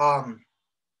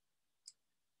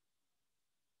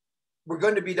we're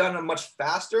going to be done much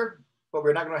faster, but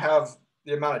we're not going to have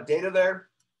the amount of data there.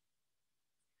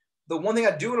 The one thing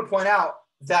I do want to point out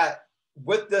that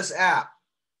with this app,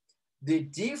 the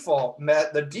default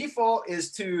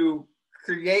is to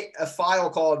create a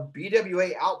file called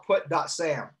bwa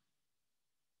output.sam.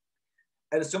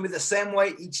 And it's going to be the same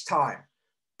way each time.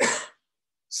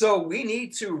 So we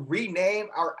need to rename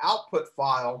our output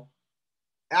file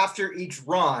after each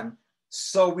run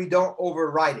so we don't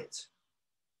overwrite it.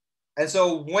 And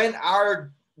so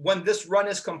when this run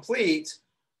is complete,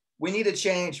 we need to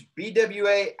change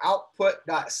bwa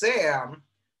output.sam,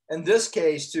 in this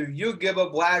case, to you give a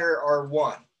bladder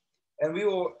R1. And we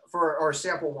will, for our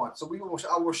sample 1. So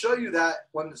I will show you that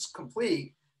when it's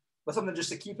complete, but something just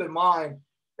to keep in mind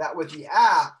that with the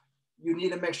app, you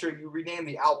need to make sure you rename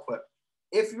the output.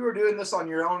 If you were doing this on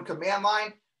your own command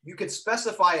line, you could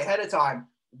specify ahead of time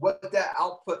what that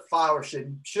output file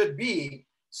should be,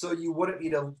 so you wouldn't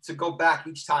need to go back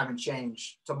each time and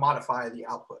change to modify the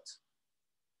output.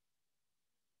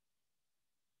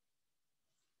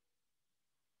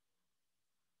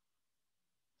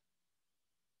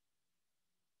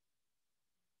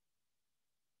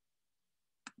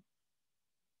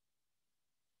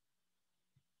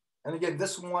 And again,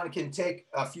 this one can take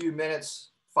a few minutes,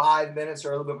 5 minutes or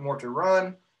a little bit more to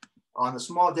run on the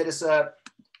small data set,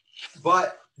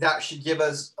 but that should give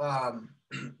us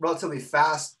relatively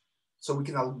fast so we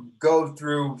can go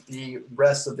through the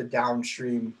rest of the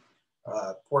downstream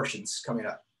portions coming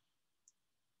up.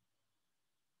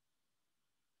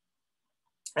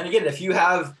 And again, if you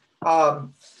have,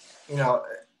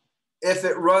 if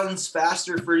it runs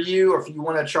faster for you, or if you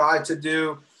want to try to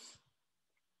do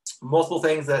multiple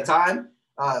things at a time,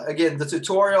 again, the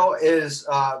tutorial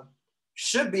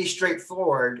should be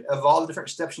straightforward of all the different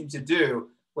steps you need to do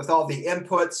with all the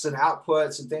inputs and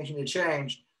outputs and things you need to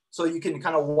change, so you can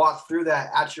kind of walk through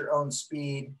that at your own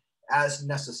speed as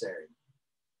necessary.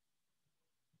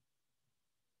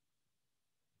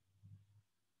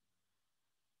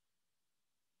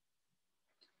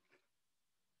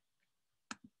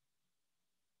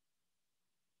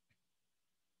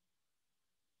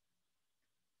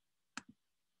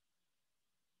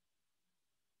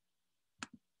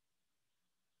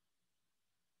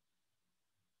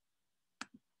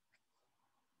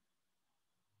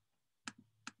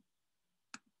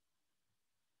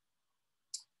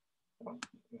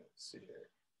 Let's see here.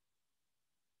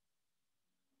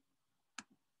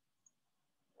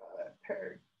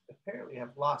 Apparently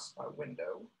have lost my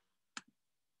window.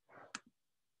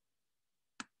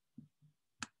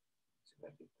 See if I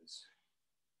get this.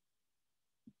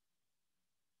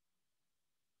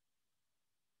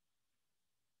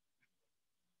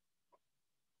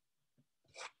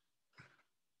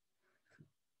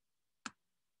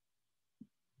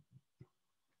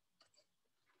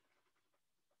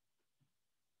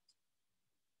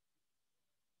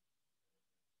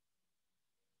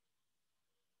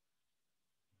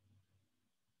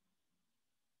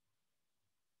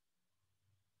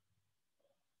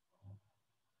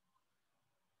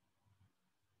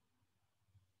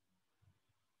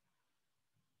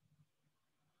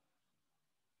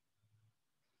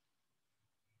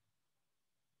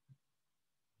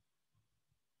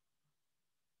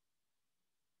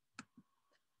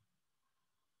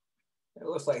 It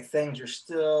looks like things are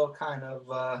still kind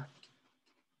of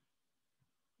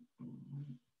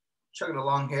chugging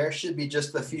along here. Should be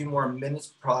just a few more minutes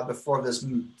probably before this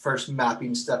first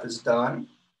mapping step is done.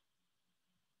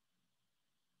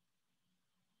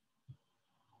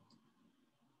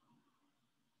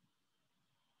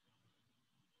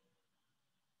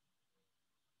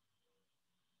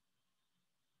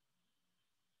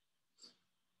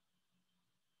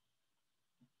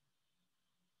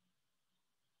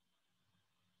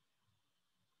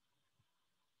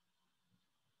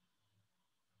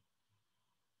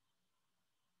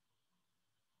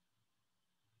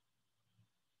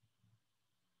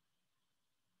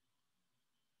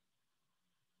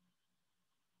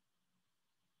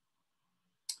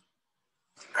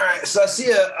 All right, so I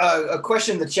see a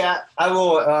question in the chat. I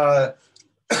will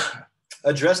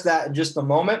address that in just a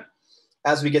moment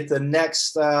as we get the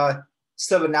next set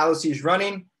of analyses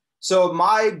running. So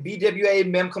my BWA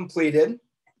mem completed.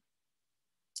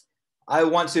 I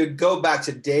want to go back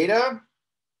to data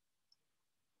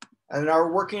and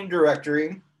our working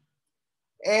directory.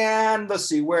 And let's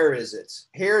see, where is it?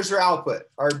 Here's our output,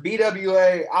 our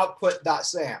BWA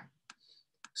output.sam.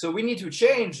 So we need to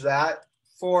change that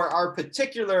for our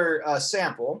particular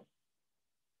sample,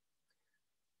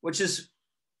 which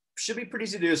should be pretty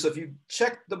easy to do. So if you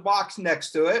check the box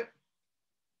next to it,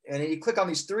 and you click on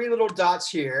these three little dots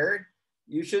here,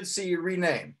 you should see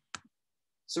rename.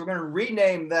 So we're going to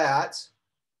rename that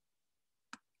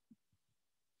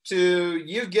to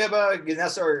UGIBA, and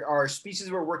that's our species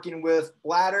we're working with,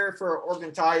 bladder for our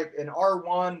organ type, and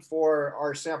R1 for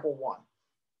our sample 1,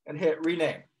 and hit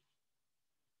rename.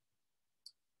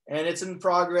 And it's in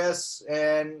progress,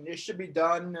 and it should be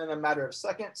done in a matter of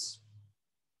seconds.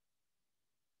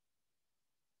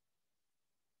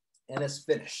 And it's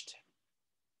finished.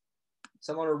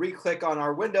 So I'm going to re-click on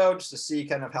our window just to see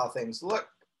kind of how things look.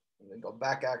 And then go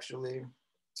back actually.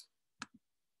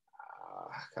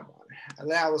 Come on,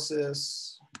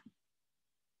 analysis.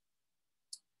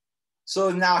 So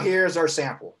now here's our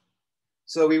sample.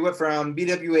 So we went from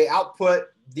BWA output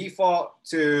default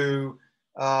to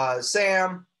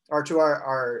SAM, or to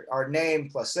our name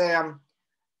plus SAM.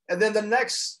 And then the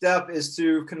next step is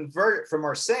to convert it from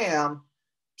our SAM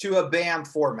to a BAM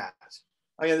format.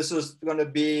 Again, this is going to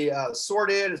be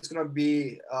sorted. It's going to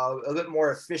be a bit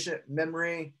more efficient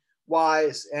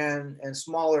memory-wise and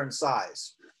smaller in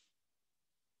size.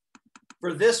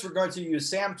 For this, we're going to use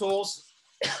SAM tools.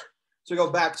 So we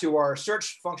go back to our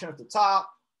search function at the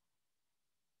top.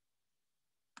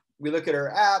 We look at our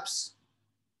apps.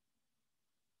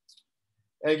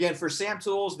 And again, for SAM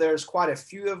tools, there's quite a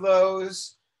few of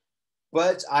those,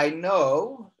 but I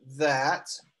know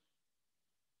that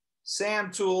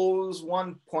SAM tools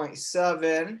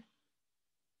 1.7,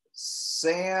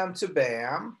 SAM to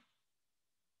BAM,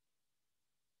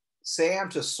 SAM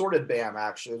to sorted BAM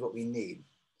actually is what we need.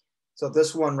 So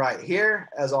this one right here,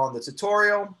 as on the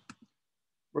tutorial,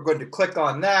 we're going to click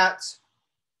on that.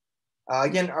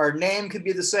 Again, our name could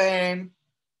be the same.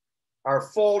 Our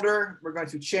folder, we're going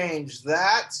to change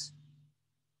that,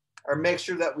 or make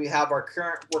sure that we have our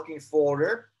current working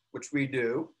folder, which we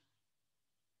do.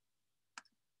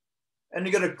 And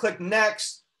you're going to click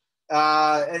next.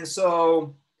 And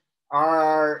so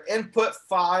our input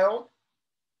file,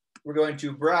 we're going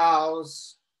to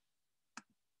browse,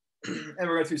 and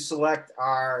we're going to select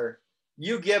our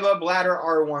UGIBA bladder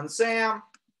R1 SAM,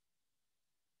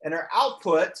 and our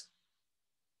output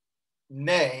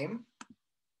name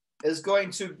is going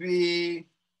to be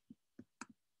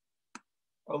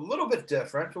a little bit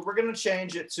different, but we're going to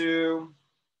change it to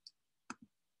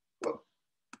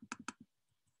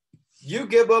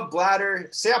UGIBA bladder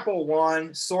sample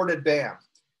 1 sorted BAM.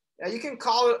 Now you can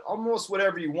call it almost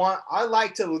whatever you want. I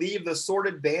like to leave the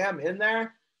sorted BAM in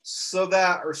there so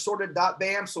that, or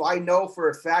sorted.bam, so I know for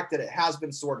a fact that it has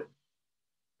been sorted.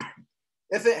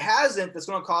 If it hasn't, that's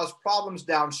going to cause problems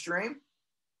downstream.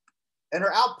 And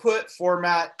our output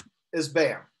format is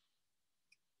BAM.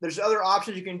 There's other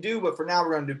options you can do, but for now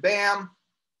we're going to do BAM.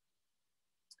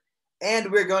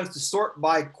 And we're going to sort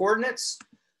by coordinates.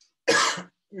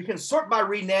 You can sort by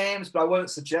renames, but I wouldn't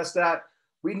suggest that.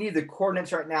 We need the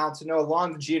coordinates right now to know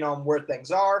along the genome where things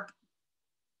are.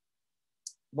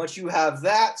 Once you have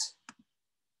that,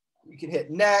 you can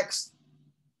hit next.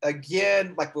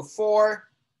 Again, like before,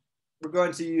 we're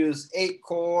going to use 8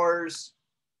 cores,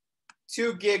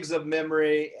 2 gigs of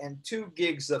memory, and 2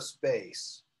 gigs of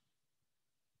space.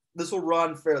 This will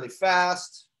run fairly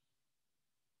fast.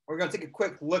 We're going to take a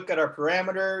quick look at our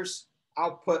parameters: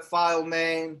 output file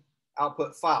name,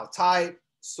 output file type,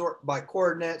 sort by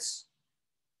coordinates,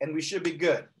 and we should be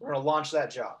good. We're going to launch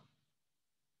that job.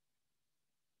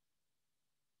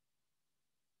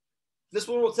 This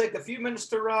one will take a few minutes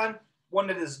to run. When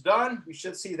it is done, we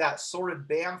should see that sorted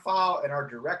BAM file in our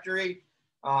directory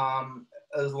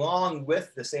along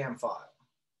with the SAM file.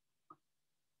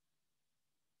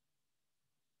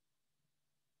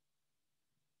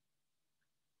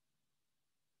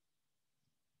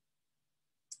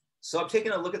 So I'm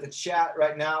taking a look at the chat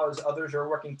right now as others are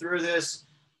working through this.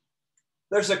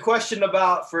 There's a question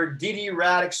about for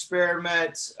DD-RAD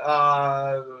experiment,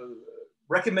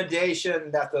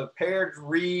 recommendation that the paired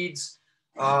reads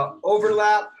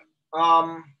overlap.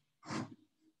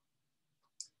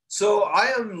 So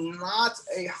I am not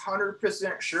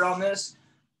 100% sure on this.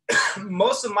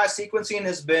 Most of my sequencing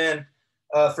has been,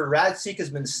 for RAD-seq has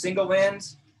been single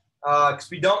end,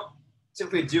 because we don't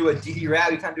typically do a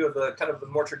DD-RAD. We kind of do the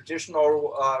more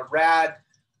traditional RAD,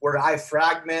 where I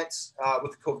fragment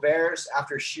with covariates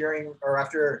after shearing or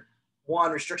after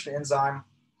one restriction enzyme.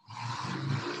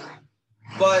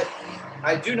 But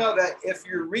I do know that if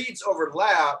your reads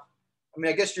overlap, I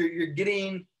mean, I guess you're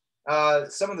getting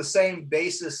some of the same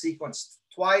bases sequenced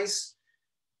twice.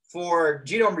 For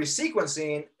genome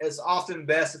resequencing, it's often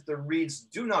best if the reads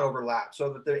do not overlap,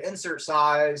 so that the insert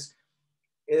size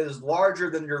is larger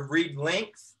than your read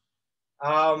length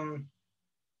to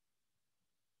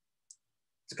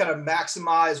kind of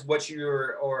maximize what you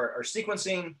are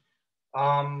sequencing.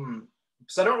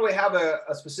 So I don't really have a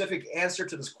specific answer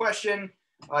to this question.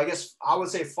 I guess I would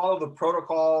say follow the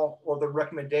protocol or the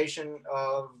recommendation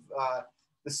of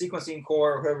the sequencing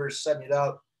core or whoever's setting it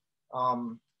up.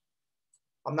 I'm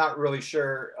not really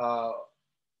sure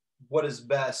what is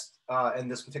best in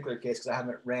this particular case because I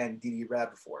haven't ran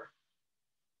DD-RAD before.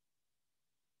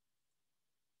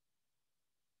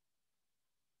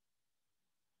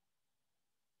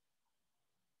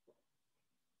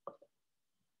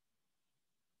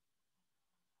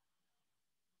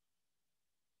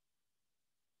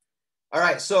 All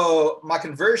right, so my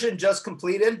conversion just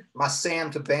completed, my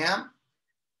SAM to BAM.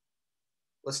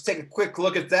 Let's take a quick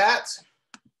look at that.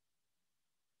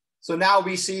 So now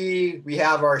we see we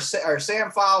have our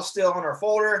SAM file still in our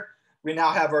folder. We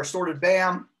now have our sorted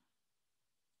BAM.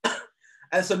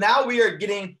 And so now we are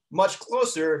getting much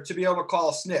closer to be able to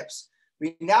call SNPs.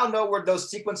 We now know where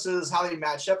those sequences, how they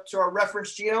match up to our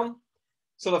reference genome.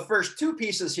 So the first two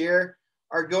pieces here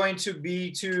are going to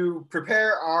be to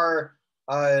prepare our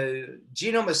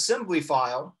genome assembly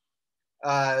file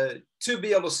to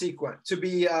be able to sequence, to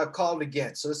be called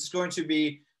again. So this is going to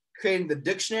be creating the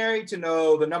dictionary to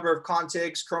know the number of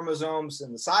contigs, chromosomes,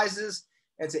 and the sizes,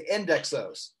 and to index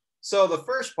those. So the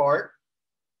first part,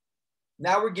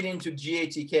 now we're getting to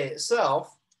GATK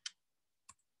itself,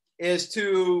 is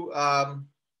to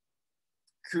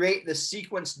create the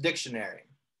sequence dictionary.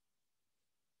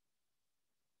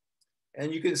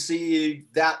 And you can see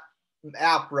that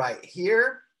app right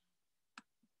here.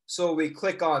 So we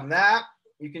click on that.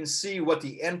 You can see what the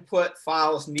input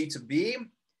files need to be.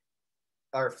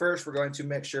 First, we're going to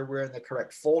make sure we're in the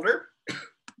correct folder. And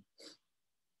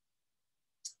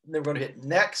then we're going to hit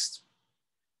next.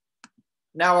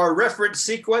 Now our reference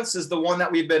sequence is the one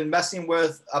that we've been messing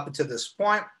with up until this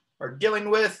point, or dealing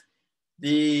with,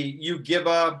 the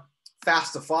UGIBA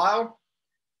FASTA file.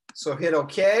 So hit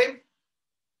OK.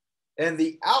 And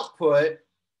the output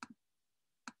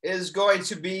is going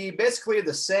to be basically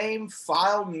the same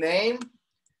file name,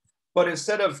 but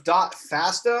instead of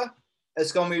 .fasta,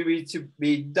 it's going to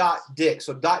be .dic,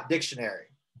 so .dictionary.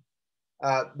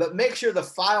 But make sure the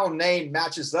file name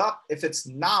matches up. If it's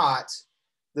not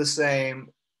the same,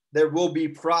 there will be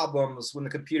problems when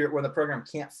the program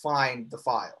can't find the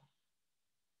file.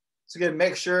 So again,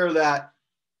 make sure that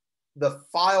the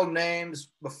file names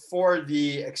before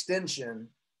the extension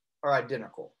are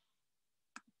identical.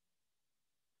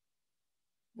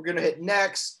 We're going to hit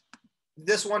next.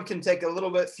 This one can take a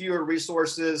little bit fewer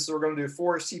resources. So we're going to do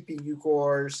 4 CPU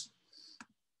cores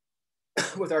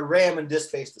with our RAM and disk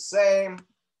space the same.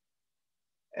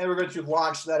 And we're going to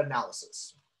launch that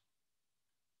analysis.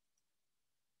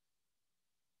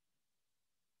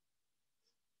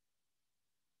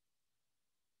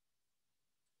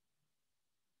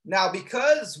 Now,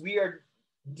 because we are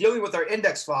dealing with our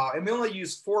index file and we only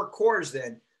use 4 cores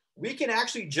then, we can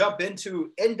actually jump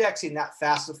into indexing that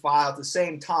FASTA file at the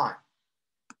same time.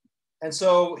 And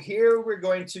so here we're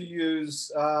going to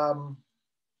use, we're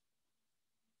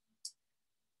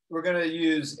going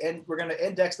to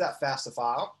index that FASTA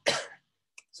file.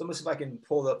 So let me see if I can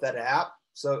pull up that app.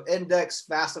 So index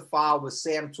FASTA file with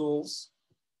SAM tools.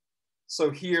 So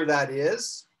here that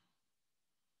is.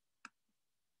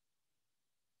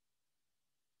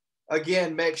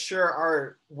 Again, make sure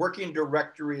our working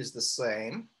directory is the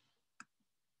same.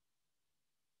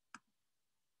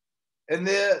 And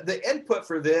the input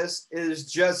for this is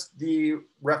just the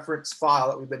reference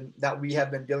file that we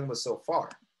have been dealing with so far,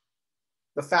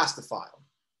 the FASTA file.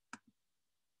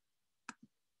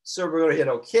 So we're going to hit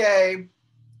OK.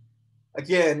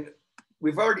 Again,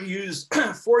 we've already used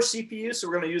 4 CPUs, so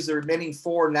we're going to use the remaining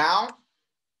 4 now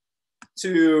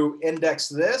to index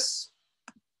this.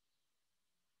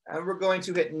 And we're going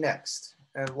to hit Next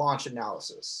and launch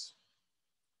analysis.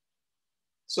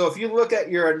 So if you look at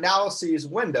your analyses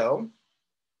window,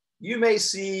 you may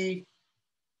see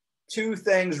 2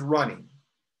 things running.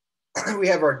 We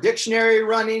have our dictionary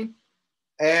running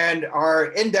and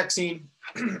our indexing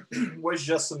was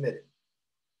just submitted.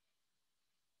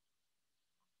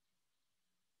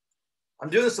 I'm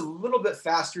doing this a little bit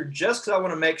faster just because I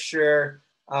want to make sure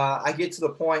I get to the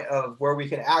point of where we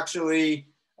can actually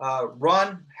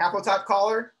run haplotype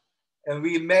caller, and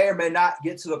we may or may not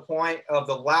get to the point of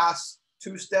the last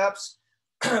 2 steps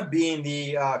being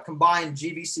the combined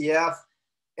GVCF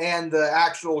and the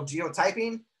actual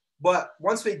genotyping. But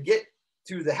once we get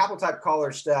to the haplotype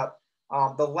caller step,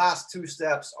 the last 2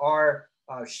 steps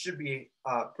should be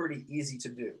pretty easy to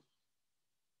do.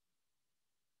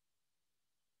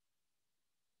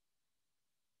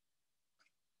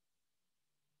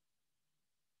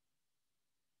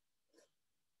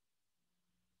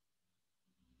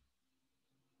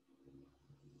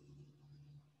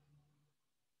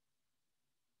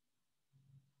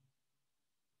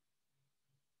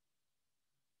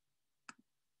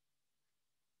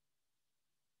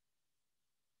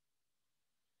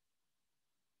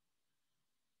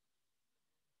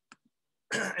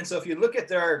 And so if you look at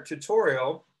their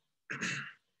tutorial,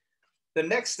 the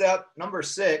next step, number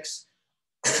 6,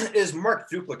 is mark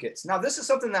duplicates. Now, this is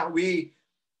something that we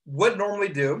would normally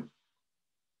do.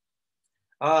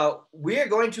 We are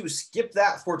going to skip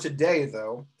that for today,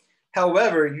 though.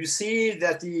 However, you see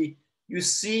the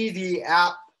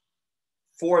app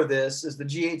for this is the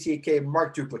GATK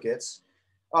mark duplicates.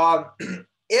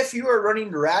 If you are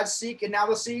running RADseq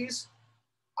analyses,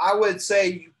 I would say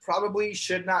you probably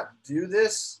should not do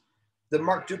this, the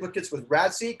mark duplicates with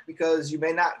RADseq, because you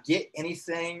may not get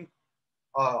anything.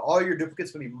 All your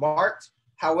duplicates will be marked.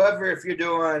 However, if you're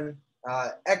doing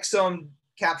exome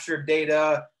captured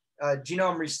data,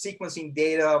 genome resequencing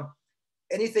data,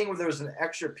 anything where there's an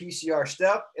extra PCR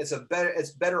step,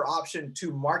 it's better option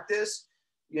to mark this.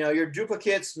 You know, your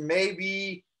duplicates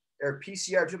maybe, or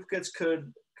PCR duplicates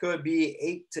could be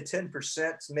 8 to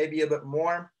 10%, maybe a bit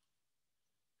more.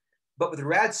 But with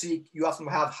RADseq, you often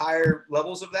have higher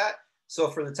levels of that. So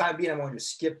for the time being, I'm going to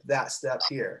skip that step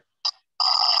here.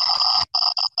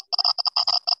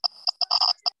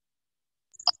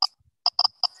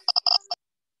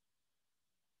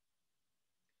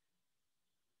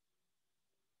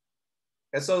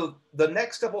 And so the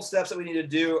next couple steps that we need to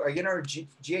do are again our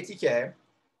GATK.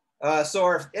 So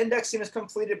our indexing is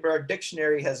completed, but our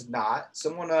dictionary has not. So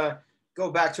I'm gonna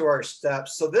go back to our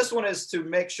steps. So this one is to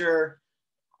make sure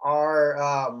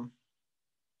our,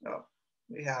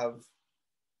 we have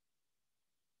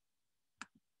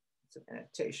some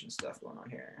annotation stuff going on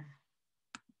here.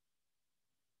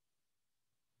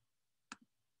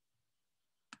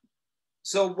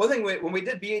 So one thing, when we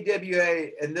did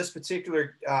BAWA in this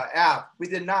particular app, we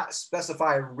did not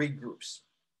specify read groups.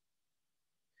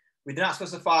 We did not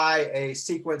specify a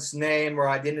sequence name or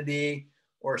identity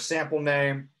or sample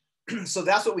name. So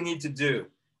that's what we need to do.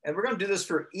 And we're going to do this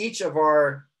for each of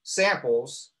our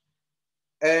samples.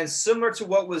 And similar to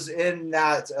what was in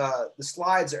that the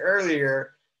slides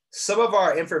earlier, some of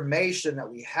our information that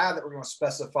we have that we're going to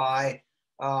specify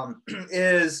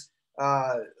is,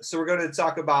 so we're going to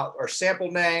talk about our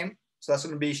sample name. So that's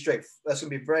going to be that's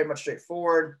going to be very much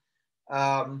straightforward.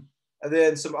 And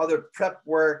then some other prep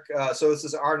work. So this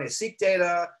is RNA-seq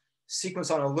data,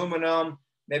 sequence on aluminum.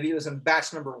 Maybe it was in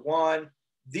batch number 1.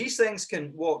 These things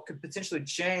could potentially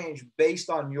change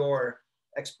based on your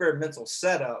experimental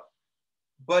setup,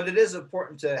 but it is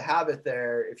important to have it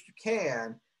there if you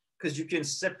can, because you can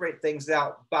separate things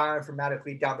out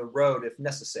bioinformatically down the road if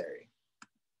necessary.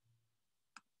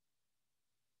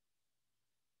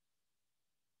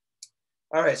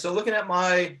 All right, so looking at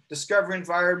my discovery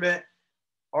environment,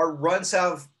 our runs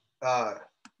have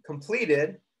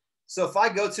completed. So if I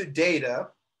go to data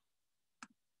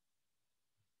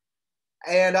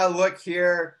and I look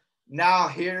here, now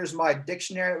here's my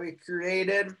dictionary we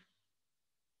created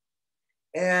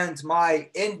and my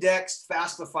indexed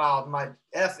FASTA file, my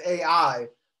FAI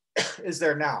is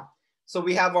there now. So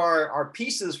we have our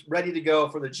pieces ready to go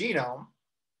for the genome.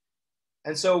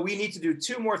 And so we need to do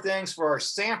 2 more things for our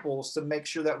samples to make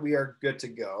sure that we are good to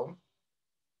go.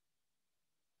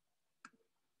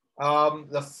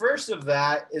 The first of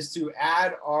that is to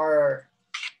add our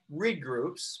read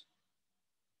groups.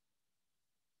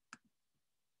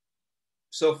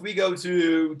 So if we go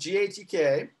to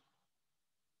GATK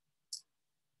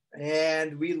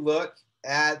and we look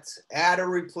at add or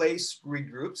replace read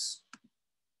groups,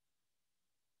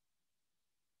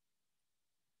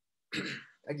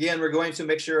 again, we're going to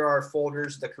make sure our folder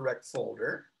is the correct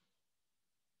folder.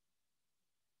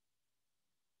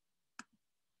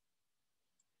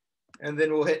 And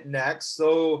then we'll hit next.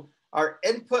 So our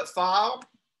input file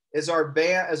is our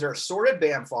sorted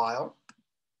BAM file.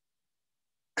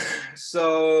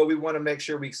 So we want to make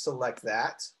sure we select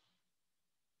that.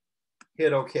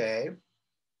 Hit OK.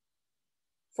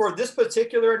 For this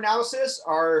particular analysis,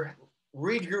 our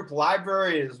read group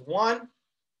library is 1.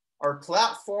 Our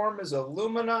platform is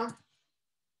Illumina.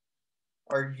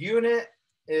 Our unit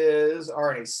is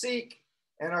RNA-seq.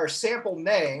 And our sample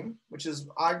name, which is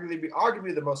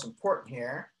arguably the most important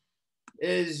here,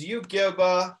 is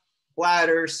UGIBA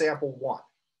bladder sample 1.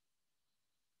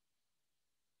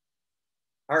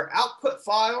 Our output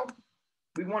file,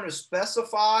 we want to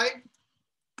specify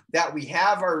that we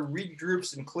have our read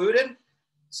groups included.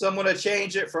 So I'm going to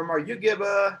change it from our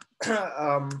UGIBA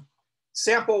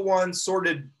sample 1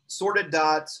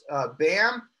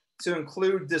 sorted.bam to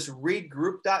include this read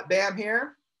group.bam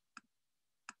here.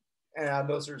 And I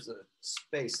notice there's a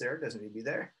space there, it doesn't need to be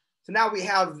there. So now we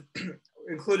have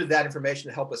included that information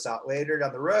to help us out later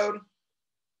down the road.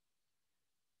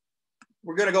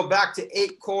 We're going to go back to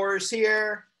 8 cores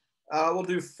here. We'll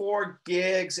do 4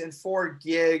 gigs and 4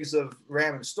 gigs of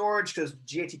RAM and storage because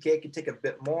GATK can take a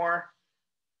bit more.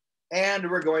 And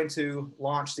we're going to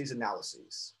launch these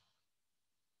analyses.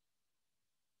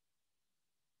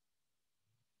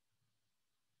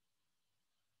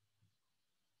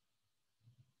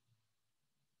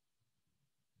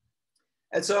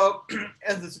 And so,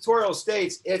 as the tutorial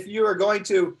states, if you are going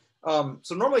to, so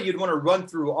normally you'd want to run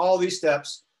through all these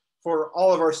steps for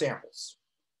all of our samples.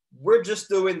 We're just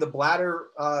doing the bladder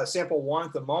sample 1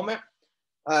 at the moment.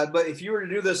 But if you were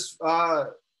to do this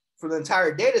for the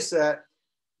entire data set,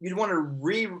 you'd want to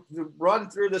run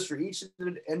through this for each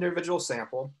individual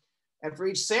sample. And for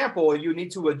each sample, you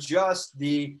need to adjust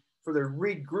for the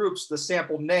read groups, the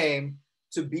sample name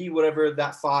to be whatever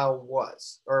that file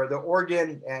was, or the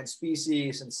organ and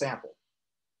species and sample.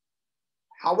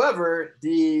 However,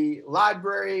 the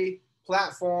library,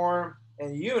 platform,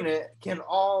 and unit can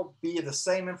all be the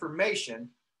same information.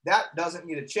 That doesn't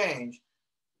need to change,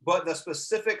 but the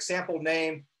specific sample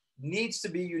name needs to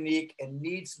be unique and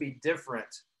needs to be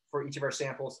different for each of our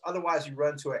samples. Otherwise, you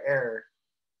run into an error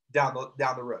down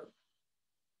the road.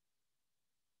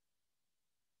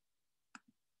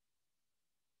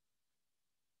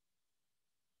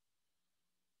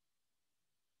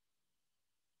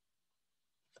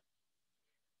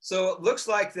 So it looks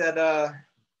like that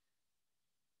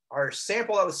our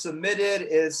sample that was submitted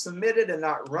is submitted and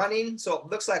not running. So it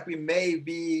looks like we may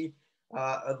be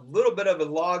a little bit of a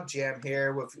log jam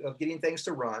here of getting things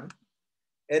to run.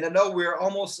 And I know we're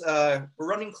almost, we're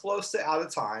running close to out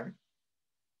of time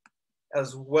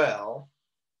as well.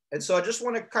 And so I just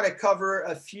want to kind of cover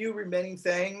a few remaining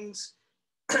things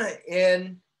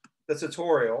in the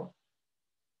tutorial.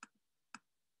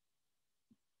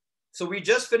 So we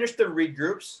just finished the read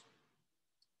groups.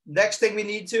 Next thing we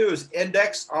need to is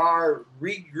index our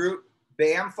read group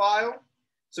BAM file.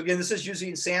 So again, this is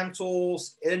using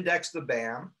SAMTools index the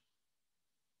BAM.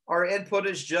 Our input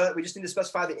is we just need to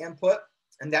specify the input,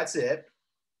 and that's it.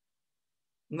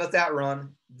 And let that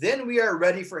run. Then we are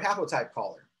ready for haplotype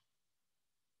caller.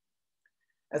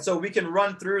 And so we can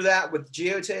run through that with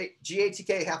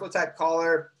GATK haplotype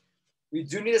caller. We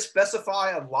do need to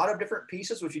specify a lot of different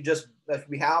pieces, which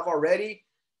we have already.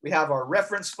 We have our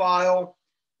reference file.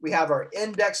 We have our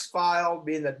index file,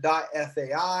 being the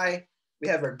 .fai. We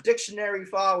have our dictionary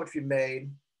file, which we made.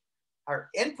 Our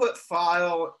input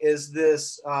file is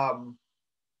this,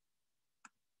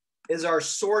 is our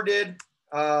sorted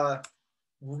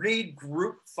read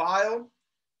group file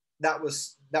that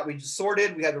we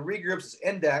sorted. We had the read groups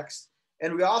indexed,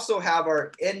 and we also have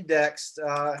our indexed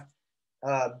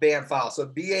BAM file, so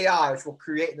BAI, which we'll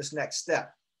create in this next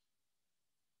step.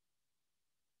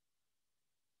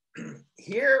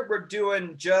 Here we're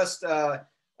doing just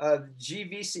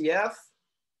GVCF.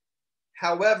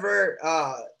 However,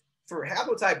 for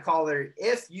haplotype caller,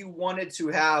 if you wanted to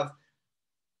have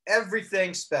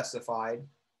everything specified,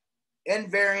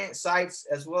 invariant sites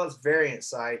as well as variant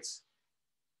sites,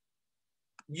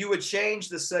 you would change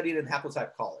the setting in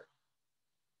haplotype caller.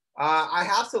 I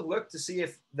have to look to see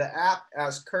if the app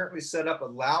as currently set up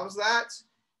allows that.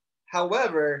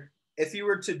 However, if you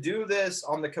were to do this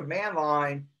on the command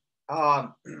line,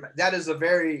 that is a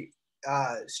very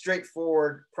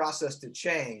straightforward process to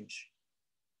change.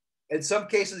 In some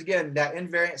cases, again, that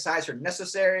invariant size are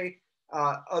necessary.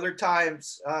 Other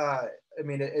times, I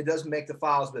mean, it does make the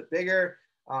files a bit bigger,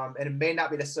 and it may not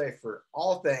be necessary for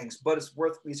all things, but it's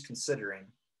worth at least considering.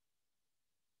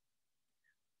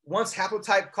 Once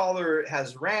haplotype caller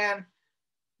has ran,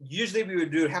 usually we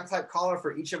would do a haplotype caller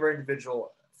for each of our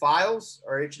individual files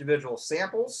or each individual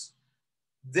samples.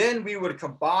 Then we would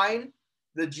combine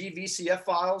the GVCF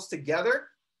files together,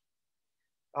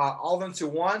 all of them to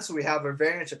one, so we have a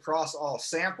variance across all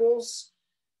samples.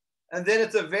 And then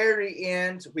at the very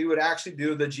end, we would actually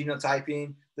do the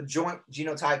genotyping, the joint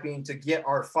genotyping, to get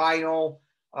our final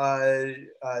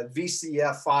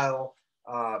VCF file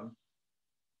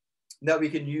that we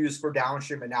can use for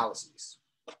downstream analyses.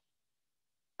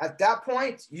 At that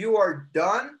point, you are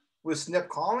done with SNP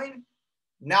calling.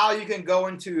 Now you can go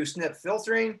into SNP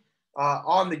filtering.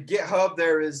 On the GitHub,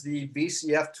 there is the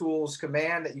VCF tools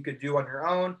command that you could do on your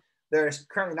own. There's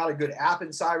currently not a good app in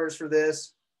Cybers for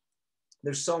this.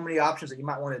 There's so many options that you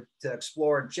might want to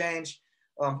explore and change,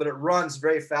 but it runs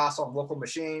very fast on local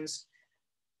machines.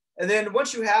 And then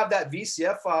once you have that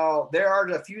VCF file, there are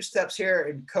a few steps here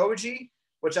in Koji,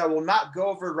 which I will not go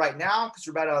over right now because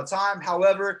we're about out of time.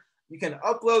 However, you can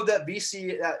upload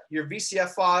your VCF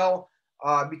file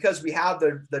because we have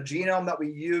the genome that we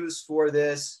use for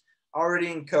this already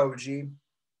in Koji.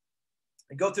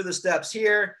 And go through the steps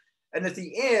here. And at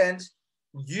the end,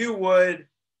 you would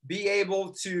be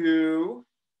able to,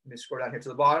 let me scroll down here to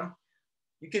the bottom.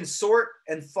 You can sort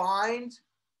and find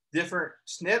different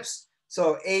SNPs.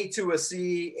 So A to a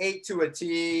C, A to a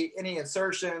T, any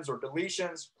insertions or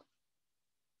deletions.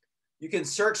 You can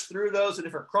search through those, the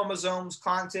different chromosomes,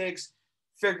 contigs,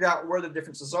 figure out where the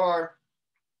differences are,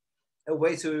 a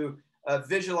way to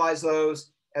visualize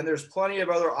those. And there's plenty of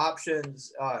other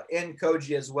options in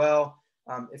Koji as well.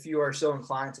 If you are so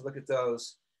inclined to look at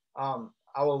those,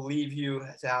 I will leave you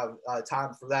to have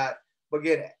time for that. But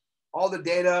again, all the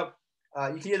data,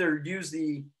 you can either use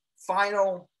the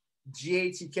final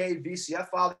GATK VCF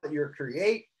file that you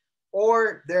create,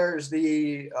 or there's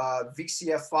the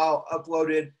VCF file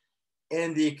uploaded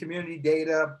in the community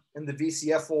data in the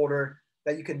VCF folder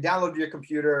that you can download to your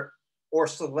computer or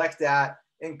select that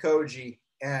in Koji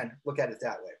and look at it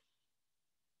that way.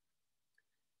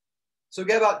 So we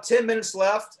got about 10 minutes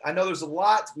left. I know there's a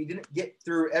lot. We didn't get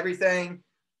through everything.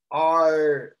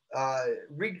 Our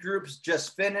read groups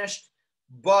just finished,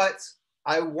 but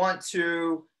I want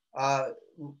to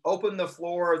open the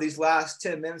floor these last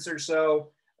 10 minutes or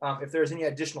so. If there's any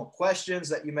additional questions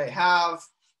that you may have,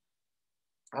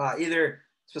 either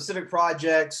specific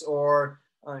projects or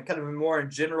kind of more in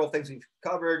general things we've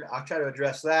covered, I'll try to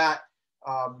address that.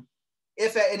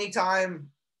 If at any time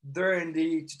during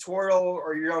the tutorial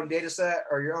or your own data set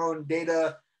or your own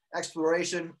data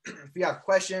exploration, if you have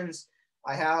questions,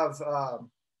 I have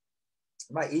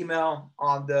my email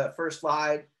on the first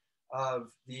slide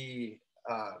of the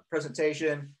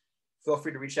presentation. Feel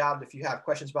free to reach out if you have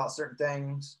questions about certain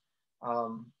things.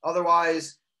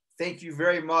 Otherwise, thank you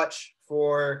very much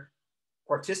for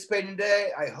participating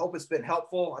today. I hope it's been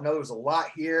helpful. I know there was a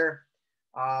lot here.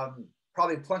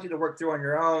 Probably plenty to work through on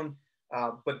your own,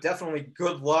 but definitely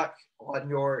good luck on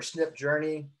your SNP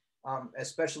journey,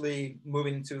 especially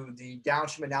moving to the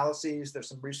downstream analyses. There's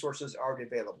some resources already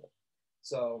available.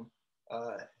 So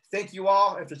thank you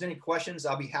all. If there's any questions,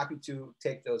 I'll be happy to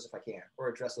take those if I can, or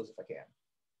address those if I can.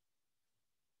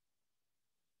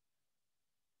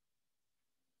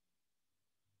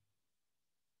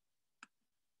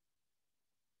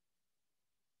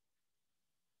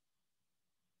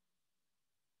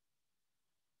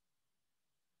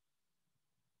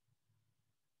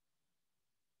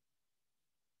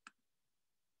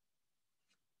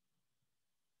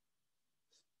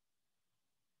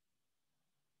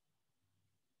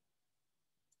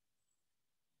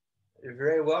 You're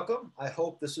very welcome. I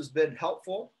hope this has been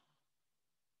helpful.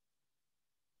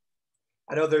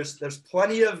 I know there's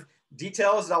plenty of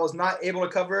details that I was not able to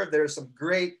cover. There's some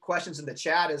great questions in the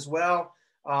chat as well,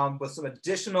 with some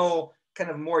additional kind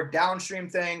of more downstream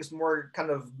things, more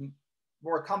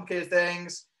complicated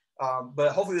things.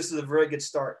 But hopefully this is a very good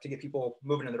start to get people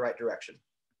moving in the right direction.